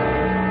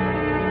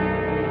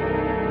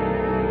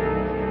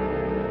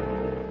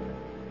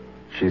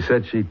 She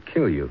said she'd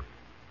kill you.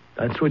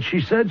 That's what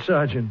she said,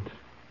 Sergeant.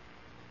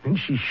 And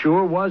she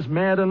sure was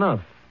mad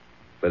enough.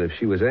 But if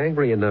she was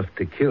angry enough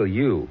to kill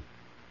you,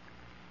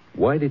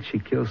 why did she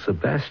kill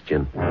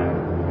Sebastian?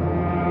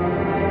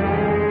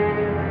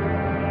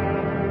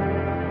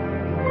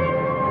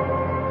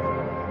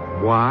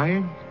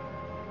 Why?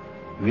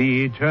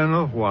 The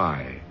eternal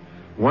why.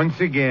 Once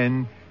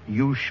again,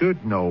 you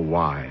should know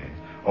why.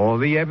 All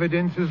the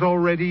evidence is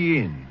already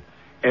in.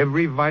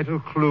 Every vital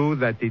clue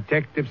that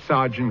Detective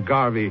Sergeant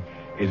Garvey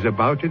is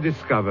about to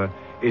discover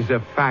is a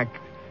fact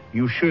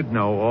you should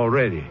know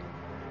already.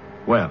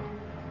 Well,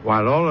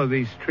 while all of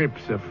these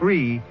trips are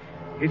free,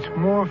 it's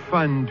more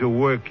fun to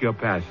work your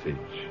passage.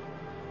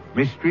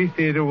 Mystery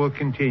Theater will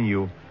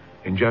continue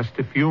in just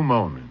a few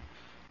moments.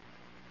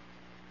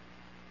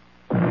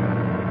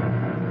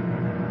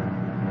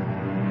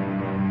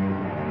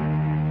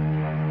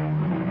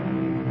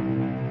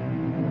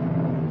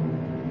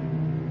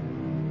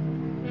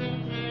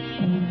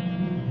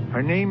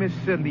 Her name is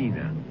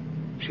Selina.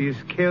 She has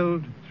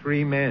killed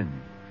 3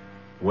 men.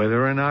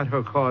 Whether or not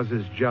her cause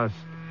is just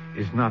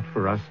is not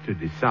for us to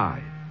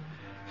decide.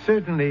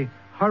 Certainly,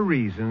 her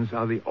reasons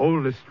are the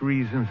oldest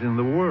reasons in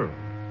the world.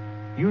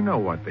 You know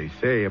what they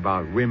say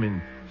about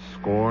women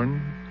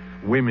scorned,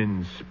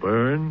 women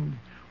spurned,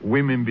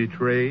 women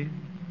betrayed.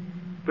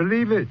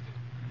 Believe it.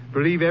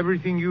 Believe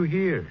everything you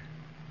hear.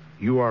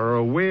 You are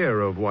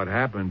aware of what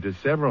happened to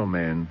several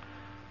men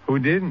who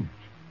didn't.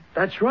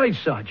 That's right,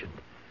 Sergeant.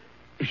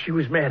 If she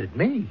was mad at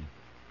me,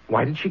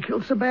 why did she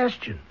kill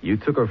Sebastian? You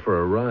took her for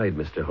a ride,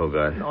 Mr.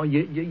 Hogarth. No,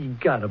 you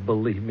gotta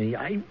believe me.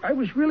 I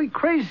was really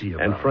crazy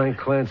about And Frank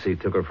Clancy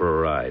took her for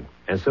a ride.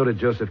 And so did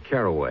Joseph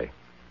Carraway.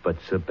 But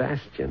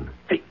Sebastian...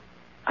 Hey,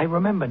 I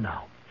remember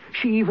now.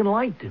 She even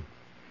liked him.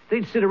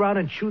 They'd sit around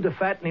and chew the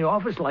fat in the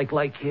office like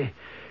I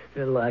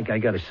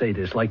gotta say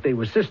this, like they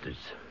were sisters.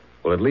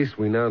 Well, at least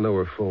we now know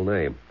her full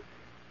name.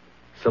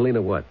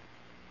 Selina what?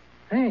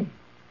 Hey,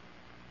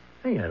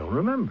 I don't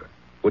remember.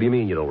 What do you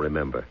mean you don't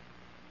remember?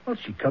 Well,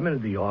 she come into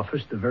the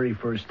office the very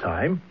first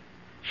time.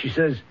 She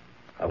says,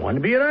 I want to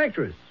be an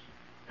actress.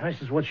 And I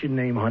says, what's your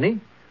name,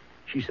 honey?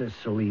 She says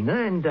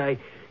Selena, and I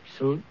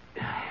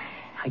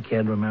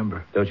can't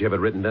remember. Don't you have it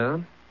written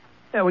down?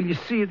 Yeah, well, you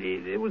see,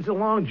 it was a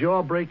long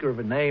jawbreaker of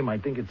a name. I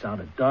think it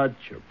sounded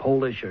Dutch or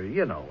Polish or,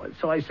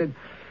 So I said,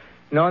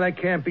 no, that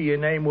can't be your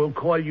name. We'll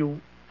call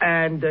you.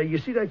 And you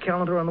see that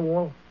calendar on the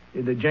wall?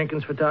 The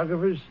Jenkins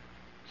photographers?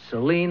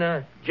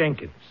 Selena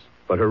Jenkins.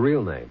 But her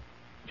real name?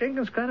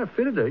 Jenkins kind of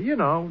fitted her,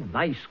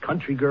 nice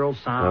country girl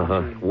sound.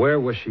 Uh-huh. Where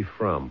was she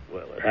from?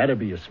 Well, it had to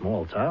be a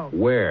small town.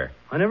 Where?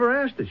 I never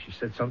asked her. She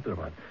said something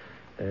about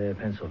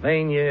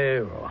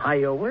Pennsylvania or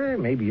Ohio,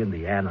 maybe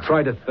Indiana.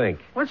 Try to think.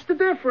 What's the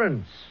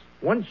difference?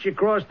 Once you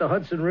cross the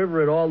Hudson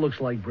River, it all looks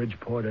like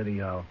Bridgeport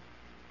anyhow.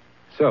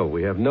 So,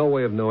 we have no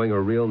way of knowing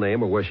her real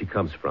name or where she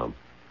comes from.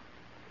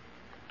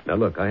 Now,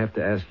 look, I have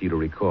to ask you to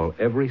recall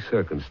every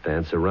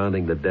circumstance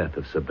surrounding the death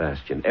of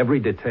Sebastian, every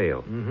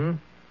detail. Mm-hmm.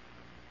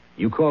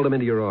 You called him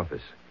into your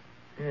office.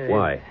 Yeah,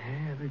 Why?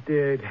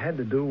 It had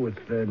to do with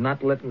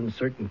not letting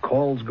certain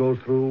calls go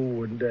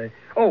through.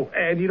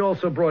 And he'd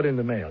also brought in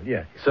the mail,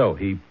 yeah. So,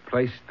 he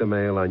placed the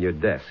mail on your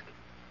desk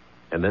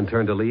and then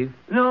turned to leave?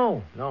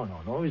 No.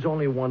 It was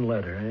only one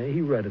letter.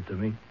 He read it to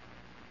me.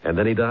 And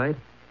then he died?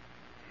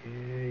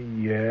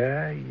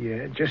 Yeah,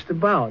 just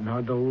about.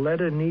 Now, the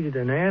letter needed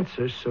an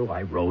answer, so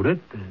I wrote it.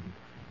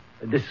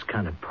 This is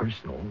kind of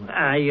personal.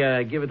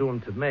 I give it to him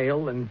to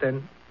mail, and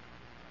then,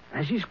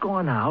 as he's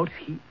gone out,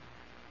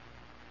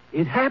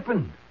 it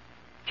happened.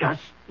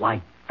 Just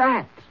like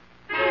that.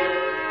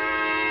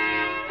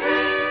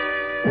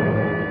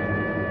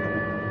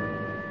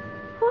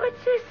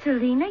 What's this,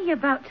 Selena? You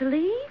about to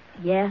leave?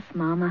 Yes,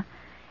 Mama.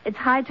 It's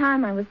high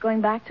time I was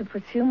going back to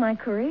pursue my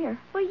career.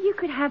 Well, you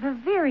could have a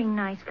very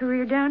nice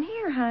career down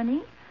here,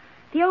 honey.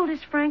 The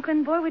oldest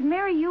Franklin boy would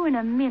marry you in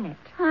a minute.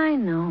 I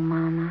know,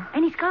 Mama.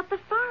 And he's got the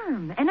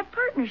farm and a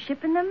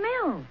partnership in the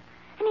mill.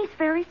 And he's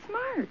very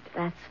smart.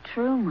 That's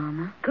true,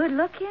 Mama. Good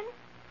looking.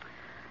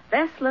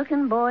 Best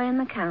looking boy in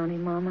the county,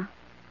 Mama.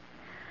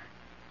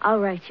 I'll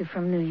write you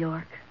from New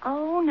York.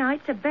 Oh, now,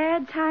 it's a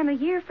bad time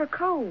of year for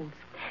colds.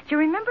 Do you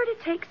remember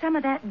to take some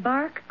of that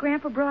bark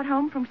Grandpa brought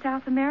home from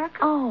South America?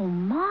 Oh,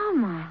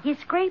 Mama. You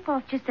scrape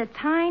off just a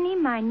tiny,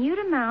 minute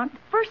amount,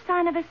 first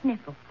sign of a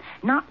sniffle.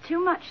 Not too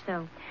much,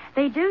 though.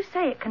 They do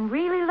say it can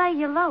really lay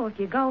you low if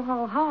you go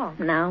whole hog.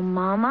 Now,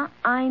 Mama,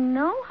 I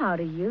know how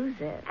to use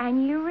it.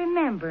 And you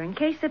remember, in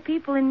case the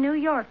people in New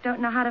York don't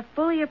know how to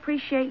fully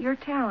appreciate your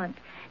talent,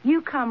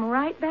 you come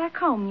right back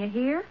home, you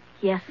hear?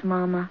 Yes,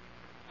 Mama.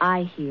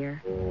 I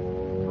hear.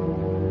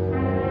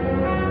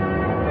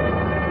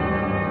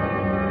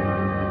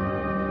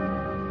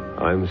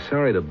 I'm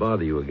sorry to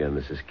bother you again,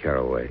 Mrs.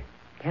 Carroway.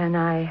 Can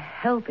I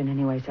help in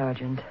any way,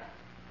 Sergeant?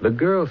 The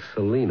girl,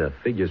 Selena,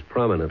 figures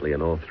prominently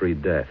in all three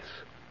deaths.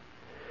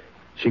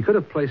 She could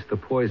have placed the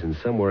poison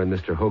somewhere in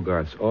Mr.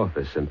 Hogarth's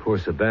office, and poor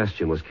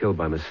Sebastian was killed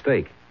by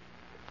mistake.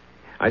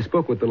 I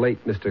spoke with the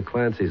late Mr.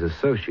 Clancy's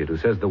associate, who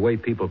says the way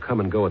people come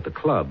and go at the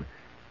club,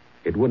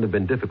 it wouldn't have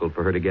been difficult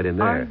for her to get in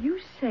there. Are you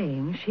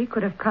saying she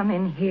could have come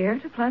in here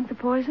to plant the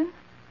poison?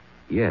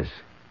 Yes.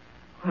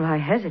 Well, I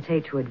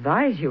hesitate to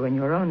advise you in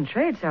your own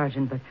trade,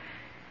 Sergeant, but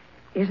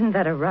isn't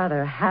that a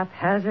rather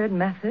haphazard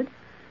method?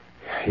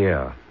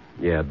 Yeah,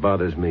 it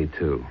bothers me,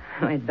 too.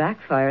 It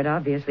backfired,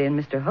 obviously, in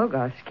Mr.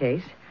 Hogarth's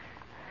case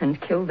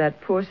and killed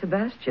that poor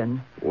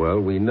Sebastian. Well,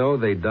 we know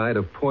they died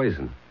of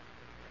poison.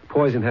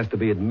 Poison has to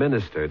be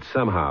administered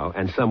somehow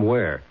and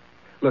somewhere.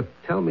 Look,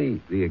 tell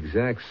me the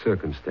exact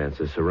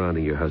circumstances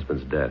surrounding your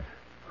husband's death.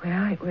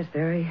 Well, it was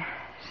very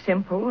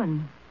simple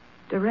and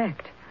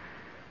direct.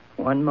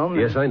 One moment...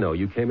 Yes, I know.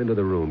 You came into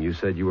the room. You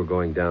said you were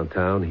going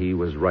downtown. He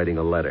was writing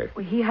a letter.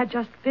 Well, he had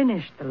just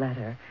finished the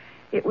letter.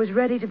 It was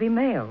ready to be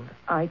mailed.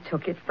 I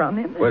took it from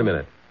him. Wait a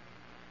minute.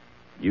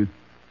 You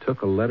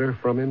took a letter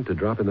from him to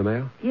drop in the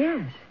mail?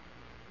 Yes.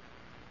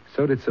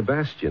 So did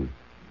Sebastian.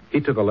 He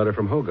took a letter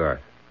from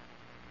Hogarth.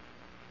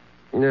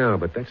 No,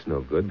 but that's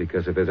no good,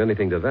 because if there's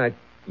anything to that,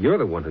 you're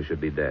the one who should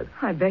be dead.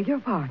 I beg your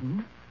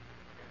pardon?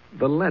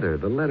 The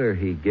letter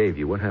he gave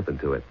you, what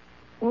happened to it?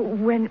 Well,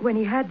 when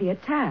he had the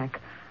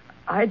attack,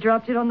 I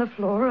dropped it on the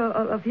floor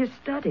of his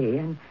study,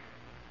 and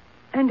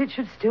it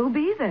should still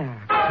be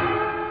there.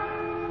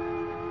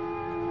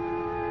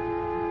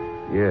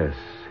 Yes,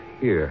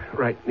 here,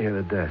 right near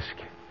the desk.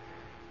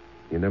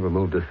 You never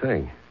moved a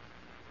thing.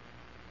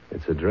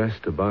 It's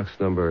addressed to box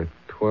number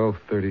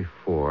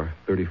 1234,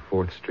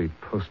 34th Street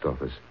Post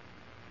Office.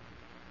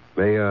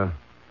 May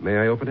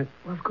I open it?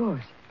 Well, of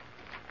course.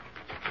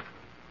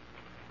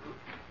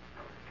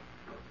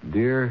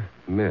 Dear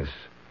Miss,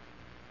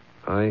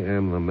 I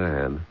am the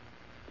man,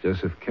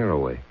 Joseph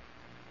Carroway.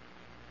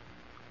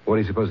 What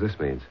do you suppose this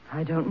means?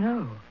 I don't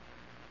know.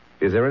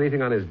 Is there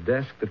anything on his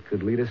desk that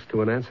could lead us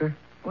to an answer?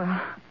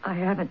 Well, I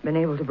haven't been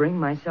able to bring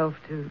myself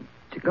to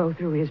go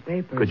through his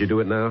papers. Could you do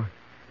it now?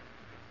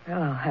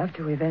 Well, I'll have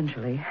to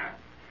eventually.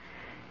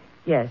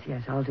 Yes,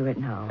 I'll do it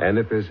now. And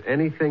if there's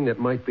anything that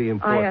might be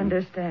important... I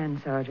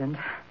understand, Sergeant.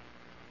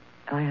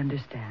 I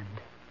understand.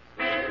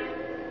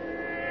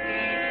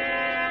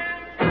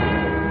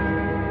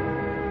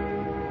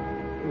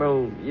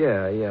 Well,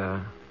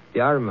 yeah,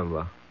 I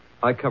remember.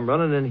 I come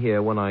running in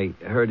here when I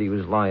heard he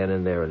was lying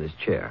in there in his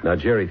chair. Now,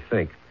 Jerry,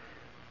 think.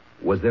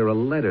 Was there a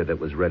letter that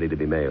was ready to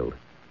be mailed?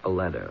 A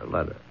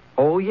letter.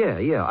 Oh,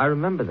 yeah, I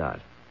remember that.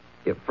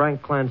 Yeah,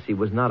 Frank Clancy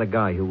was not a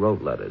guy who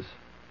wrote letters.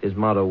 His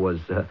motto was,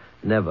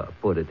 never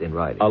put it in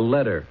writing. A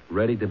letter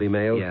ready to be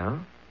mailed? Yeah,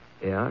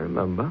 I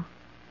remember.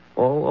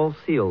 All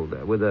sealed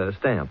with a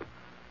stamp.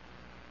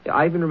 Yeah,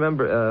 I even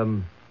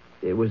remember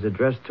it was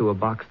addressed to a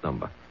box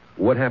number.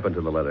 What happened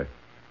to the letter?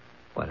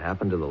 What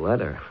happened to the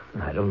letter?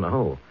 I don't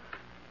know.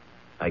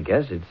 I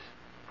guess it's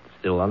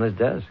still on his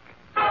desk.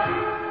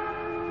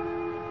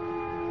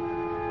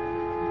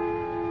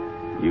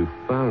 You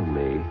found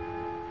me.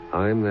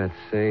 I'm that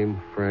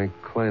same Frank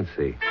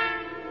Clancy.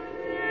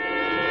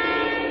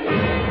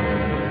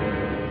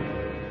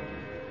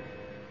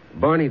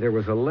 Barney, there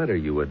was a letter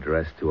you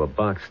addressed to a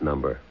box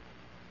number.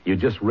 You'd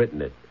just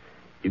written it.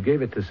 You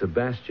gave it to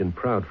Sebastian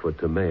Proudfoot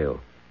to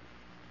mail.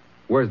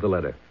 Where's the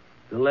letter?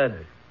 The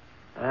letter?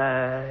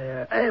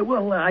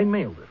 Well, I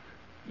mailed it.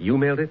 You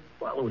mailed it?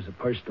 Well, it was a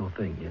personal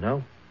thing, you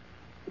know.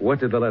 What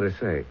did the letter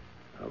say?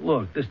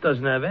 Look, this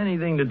doesn't have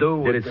anything to do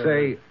with... Did it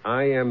say,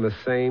 I am the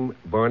same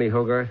Barney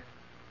Hogarth?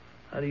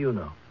 How do you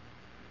know?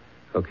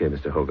 Okay,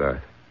 Mr.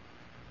 Hogarth.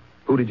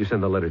 Who did you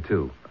send the letter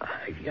to?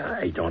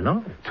 I don't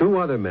know. 2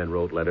 other men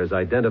wrote letters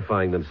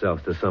identifying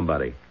themselves to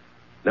somebody.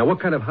 Now, what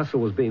kind of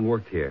hustle was being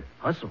worked here?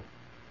 Hustle?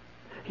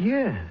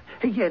 Yeah.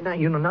 Hey, yeah,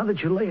 now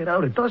that you lay it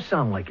out, it does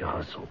sound like a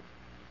hustle.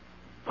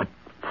 But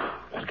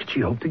what could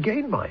she hope to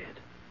gain by it?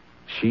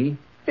 She?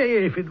 Yeah,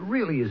 if it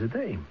really is a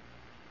dame.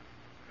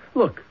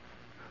 Look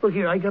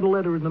here, I got a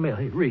letter in the mail.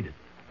 Hey, read it.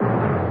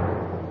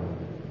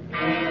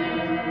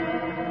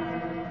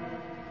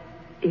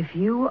 If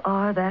you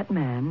are that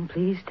man,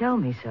 please tell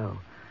me so.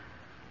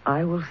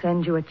 I will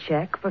send you a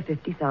check for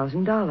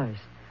 $50,000.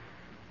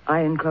 I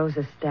enclose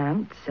a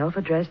stamped,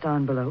 self-addressed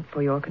envelope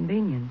for your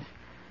convenience.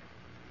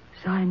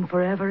 Sign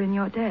forever in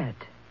your debt.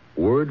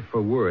 Word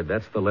for word,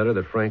 that's the letter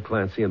that Frank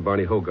Clancy and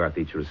Barney Hogarth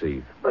each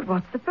received. But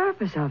what's the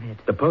purpose of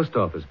it? The post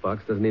office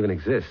box doesn't even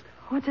exist.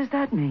 What does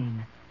that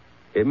mean?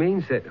 It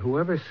means that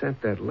whoever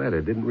sent that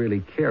letter didn't really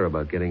care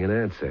about getting an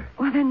answer.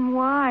 Well, then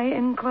why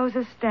enclose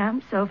a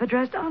stamped,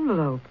 self-addressed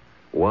envelope?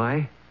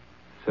 Why?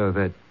 So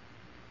that...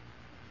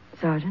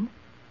 Sergeant?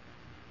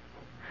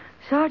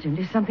 Sergeant,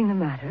 is something the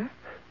matter?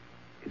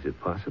 Is it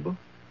possible?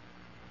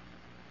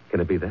 Can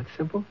it be that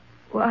simple?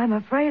 Well, I'm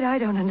afraid I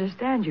don't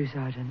understand you,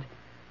 Sergeant.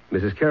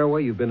 Mrs.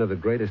 Carraway, you've been of the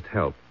greatest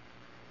help.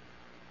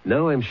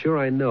 Now I'm sure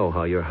I know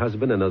how your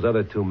husband and those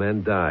other 2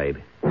 men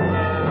died.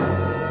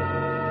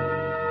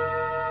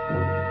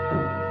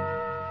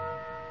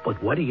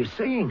 But what are you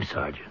saying,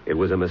 Sergeant? It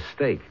was a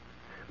mistake.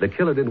 The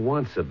killer didn't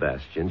want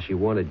Sebastian. She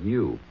wanted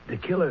you. The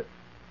killer?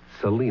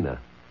 Selena.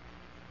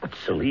 But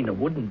Selena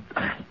wouldn't...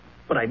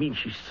 But I mean,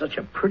 she's such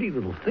a pretty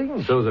little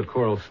thing. So's a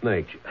coral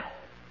snake.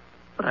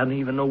 But I don't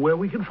even know where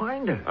we can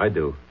find her. I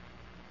do.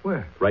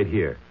 Where? Right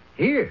here.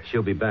 Here?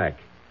 She'll be back.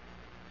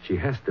 She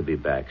has to be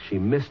back. She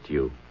missed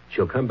you.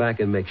 She'll come back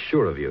and make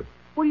sure of you.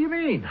 What do you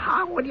mean?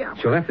 How would you...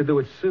 She'll have to do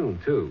it soon,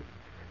 too.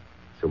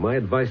 So my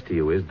advice to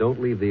you is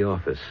don't leave the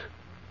office.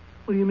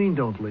 What do you mean,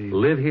 don't leave?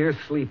 Live here,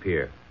 sleep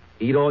here.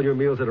 Eat all your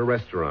meals at a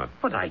restaurant.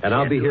 But I can't. And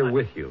I'll be here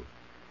with you.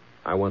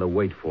 I want to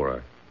wait for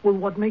her. Well,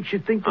 what makes you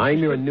think that I'm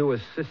your new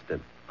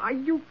assistant. Are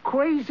you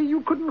crazy?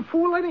 You couldn't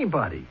fool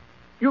anybody.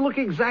 You look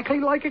exactly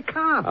like a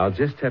cop. I'll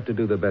just have to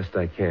do the best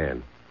I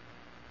can.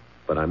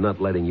 But I'm not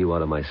letting you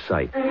out of my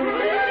sight.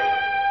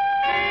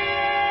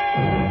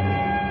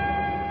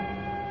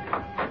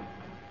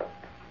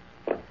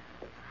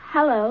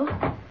 Hello.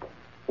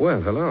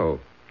 Well, hello.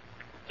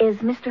 Is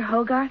Mr.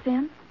 Hogarth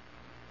in?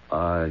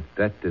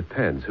 That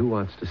depends. Who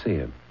wants to see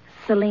him?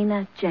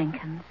 Selena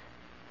Jenkins.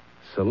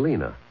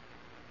 Selena.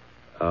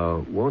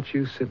 Won't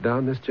you sit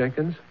down, Miss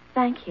Jenkins?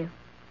 Thank you.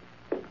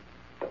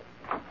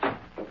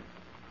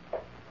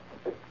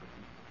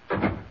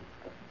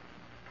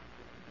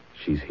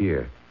 She's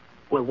here.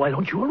 Well, why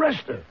don't you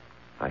arrest her?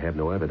 I have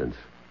no evidence.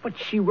 But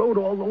she wrote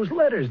all those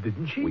letters,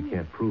 didn't she? We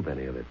can't prove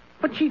any of it.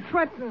 But she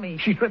threatened me.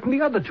 She threatened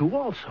the other 2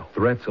 also.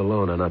 Threats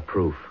alone are not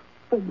proof.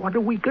 But what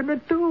are we going to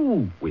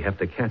do? We have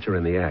to catch her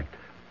in the act.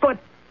 But...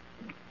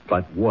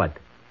 But what?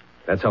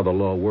 That's how the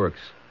law works.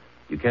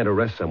 You can't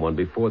arrest someone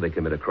before they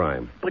commit a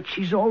crime. But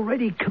she's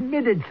already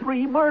committed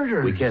 3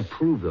 murders. We can't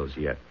prove those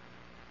yet.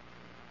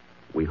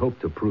 We hope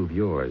to prove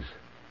yours.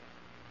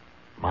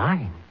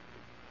 Mine?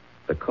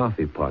 The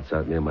coffee pot's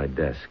out near my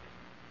desk.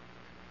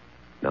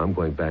 Now I'm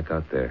going back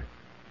out there.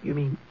 You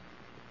mean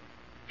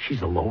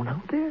she's alone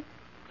out there?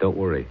 Don't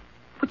worry.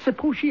 But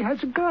suppose she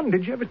has a gun.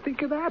 Did you ever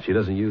think of that? She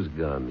doesn't use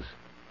guns.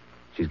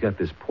 She's got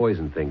this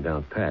poison thing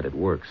down pat. It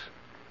works.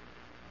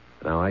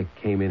 Now, I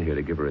came in here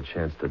to give her a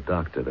chance to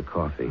doctor the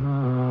coffee.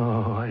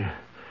 Oh,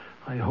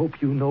 I hope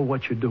you know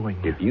what you're doing.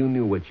 If you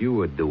knew what you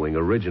were doing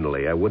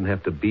originally, I wouldn't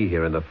have to be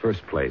here in the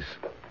first place.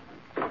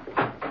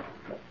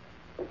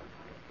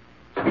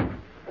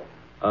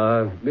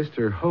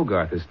 Mr.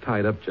 Hogarth is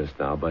tied up just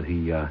now, but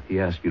he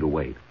asked you to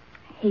wait.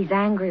 He's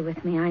angry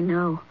with me, I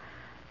know.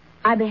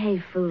 I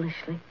behaved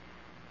foolishly.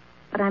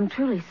 But I'm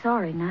truly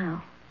sorry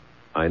now.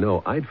 I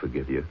know I'd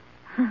forgive you.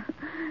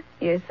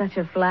 You're such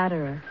a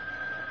flatterer.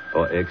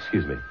 Oh,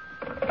 excuse me.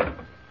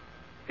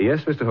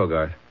 Yes, Mr.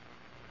 Hogarth.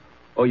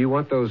 Oh, you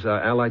want those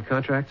Allied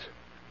contracts?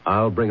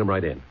 I'll bring them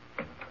right in.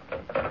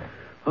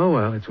 Oh,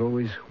 well, it's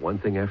always one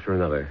thing after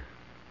another.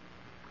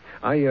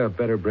 I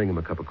better bring him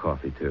a cup of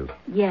coffee, too.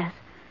 Yes,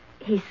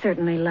 he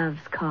certainly loves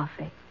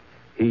coffee.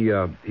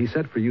 He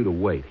said for you to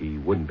wait. He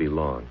wouldn't be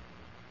long.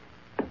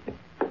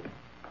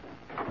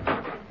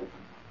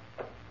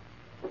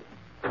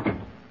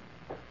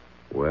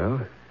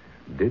 Well,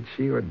 did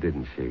she or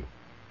didn't she?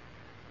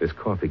 This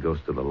coffee goes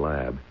to the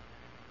lab.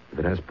 If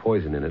it has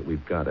poison in it,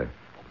 we've got her.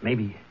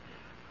 Maybe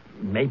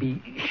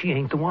she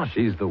ain't the one.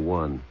 She's the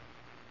one,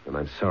 and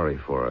I'm sorry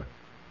for her.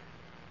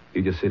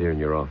 You just sit here in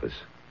your office.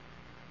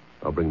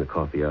 I'll bring the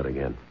coffee out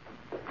again.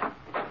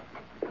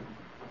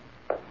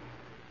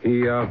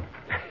 He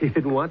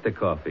didn't want the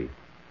coffee.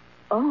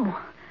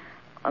 Oh,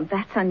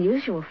 that's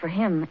unusual for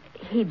him.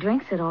 He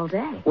drinks it all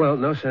day. Well,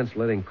 no sense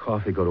letting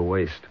coffee go to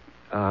waste.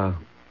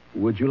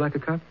 Would you like a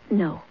cup?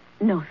 No,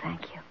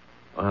 thank you.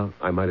 Well,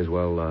 I might as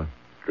well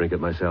drink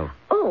it myself.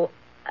 Oh,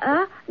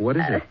 What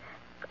is it?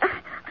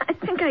 I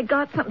think I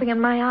got something in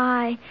my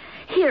eye.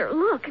 Here,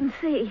 look and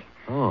see.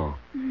 Oh.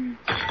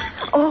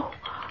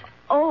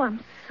 Oh, I'm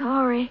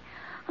sorry.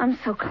 I'm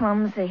so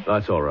clumsy.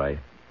 That's all right.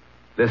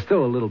 There's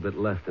still a little bit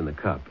left in the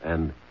cup,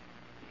 and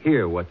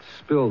here, what's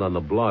spilled on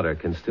the blotter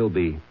can still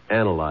be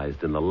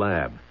analyzed in the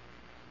lab.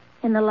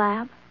 In the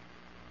lab?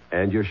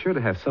 And you're sure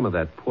to have some of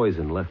that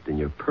poison left in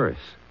your purse.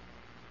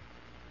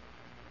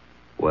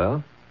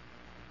 Well,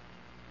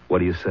 what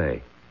do you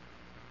say?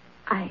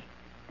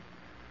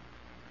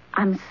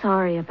 I'm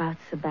sorry about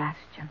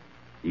Sebastian.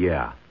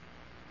 Yeah.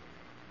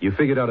 You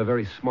figured out a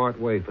very smart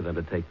way for them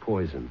to take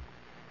poison.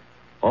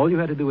 All you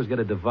had to do was get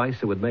a device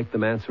that would make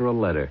them answer a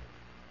letter.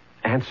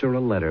 Answer a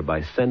letter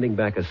by sending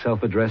back a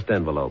self-addressed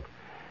envelope.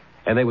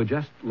 And they would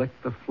just lick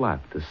the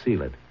flap to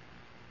seal it.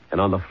 And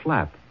on the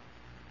flap,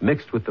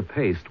 mixed with the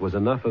paste, was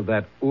enough of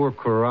that ur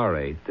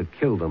curare to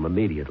kill them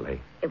immediately.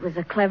 It was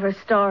a clever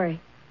story.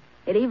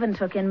 It even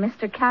took in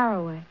Mr.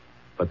 Carraway.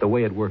 But the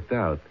way it worked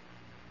out,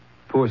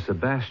 poor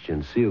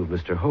Sebastian sealed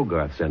Mr.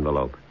 Hogarth's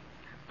envelope.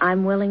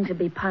 I'm willing to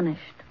be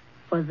punished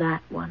for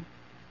that one.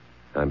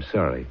 I'm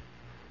sorry.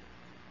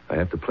 I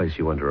have to place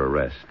you under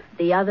arrest.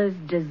 The others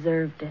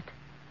deserved it.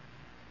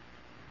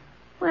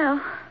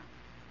 Well,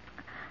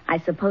 I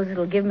suppose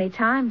it'll give me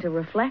time to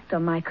reflect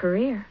on my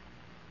career.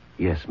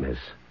 Yes, miss.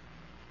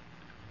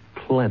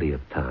 Plenty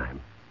of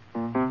time.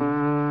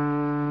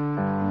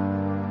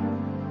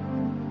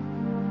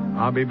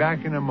 I'll be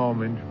back in a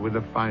moment with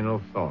a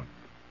final thought.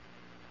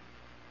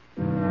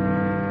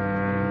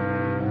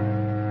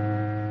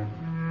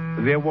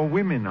 There were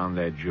women on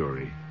that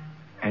jury,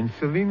 and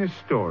Selina's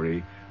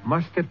story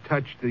must have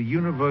touched the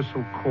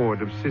universal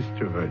chord of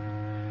sisterhood.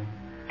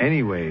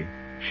 Anyway,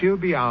 she'll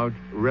be out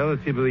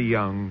relatively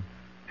young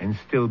and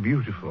still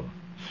beautiful.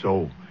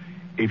 So,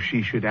 if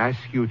she should ask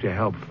you to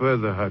help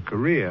further her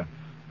career,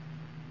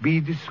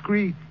 be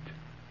discreet.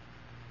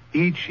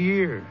 Each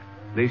year,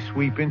 they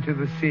sweep into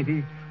the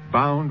city,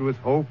 bound with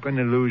hope and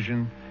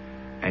illusion,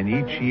 and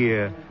each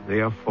year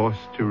they are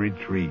forced to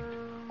retreat,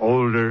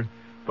 older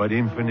but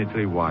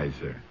infinitely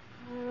wiser.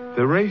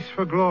 The race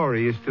for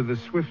glory is to the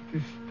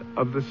swiftest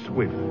of the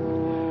swift,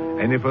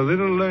 and if a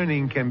little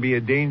learning can be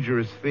a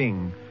dangerous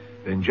thing,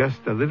 then just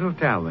a little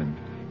talent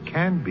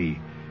can be,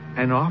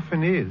 and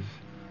often is,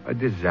 a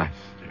disaster.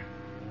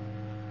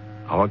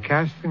 Our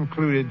cast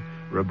included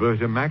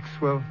Roberta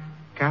Maxwell,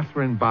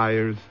 Catherine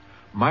Byers,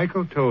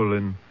 Michael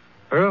Tolan,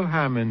 Earl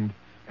Hammond,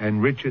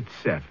 and Richard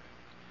Seff.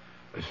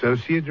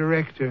 Associate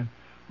Director,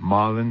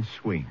 Marlon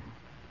Swing.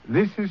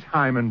 This is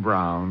Hyman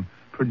Brown,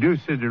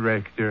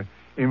 Producer-Director,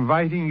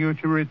 inviting you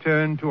to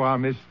return to our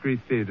Mystery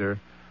Theater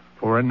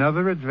for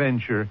another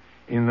adventure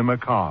in the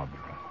macabre.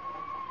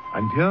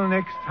 Until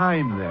next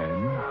time,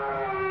 then,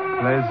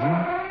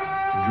 pleasant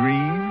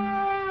dreams.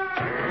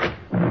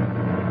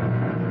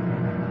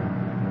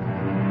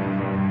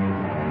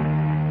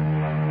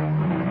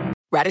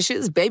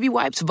 Radishes, baby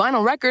wipes,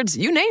 vinyl records,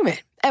 you name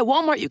it. At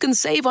Walmart, you can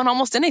save on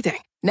almost anything.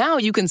 Now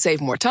you can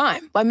save more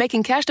time by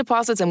making cash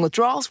deposits and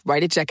withdrawals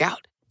right at checkout.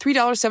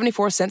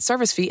 $3.74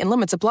 service fee and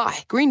limits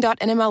apply. Green Dot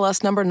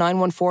NMLS number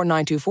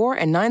 914924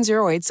 and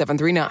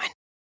 908739.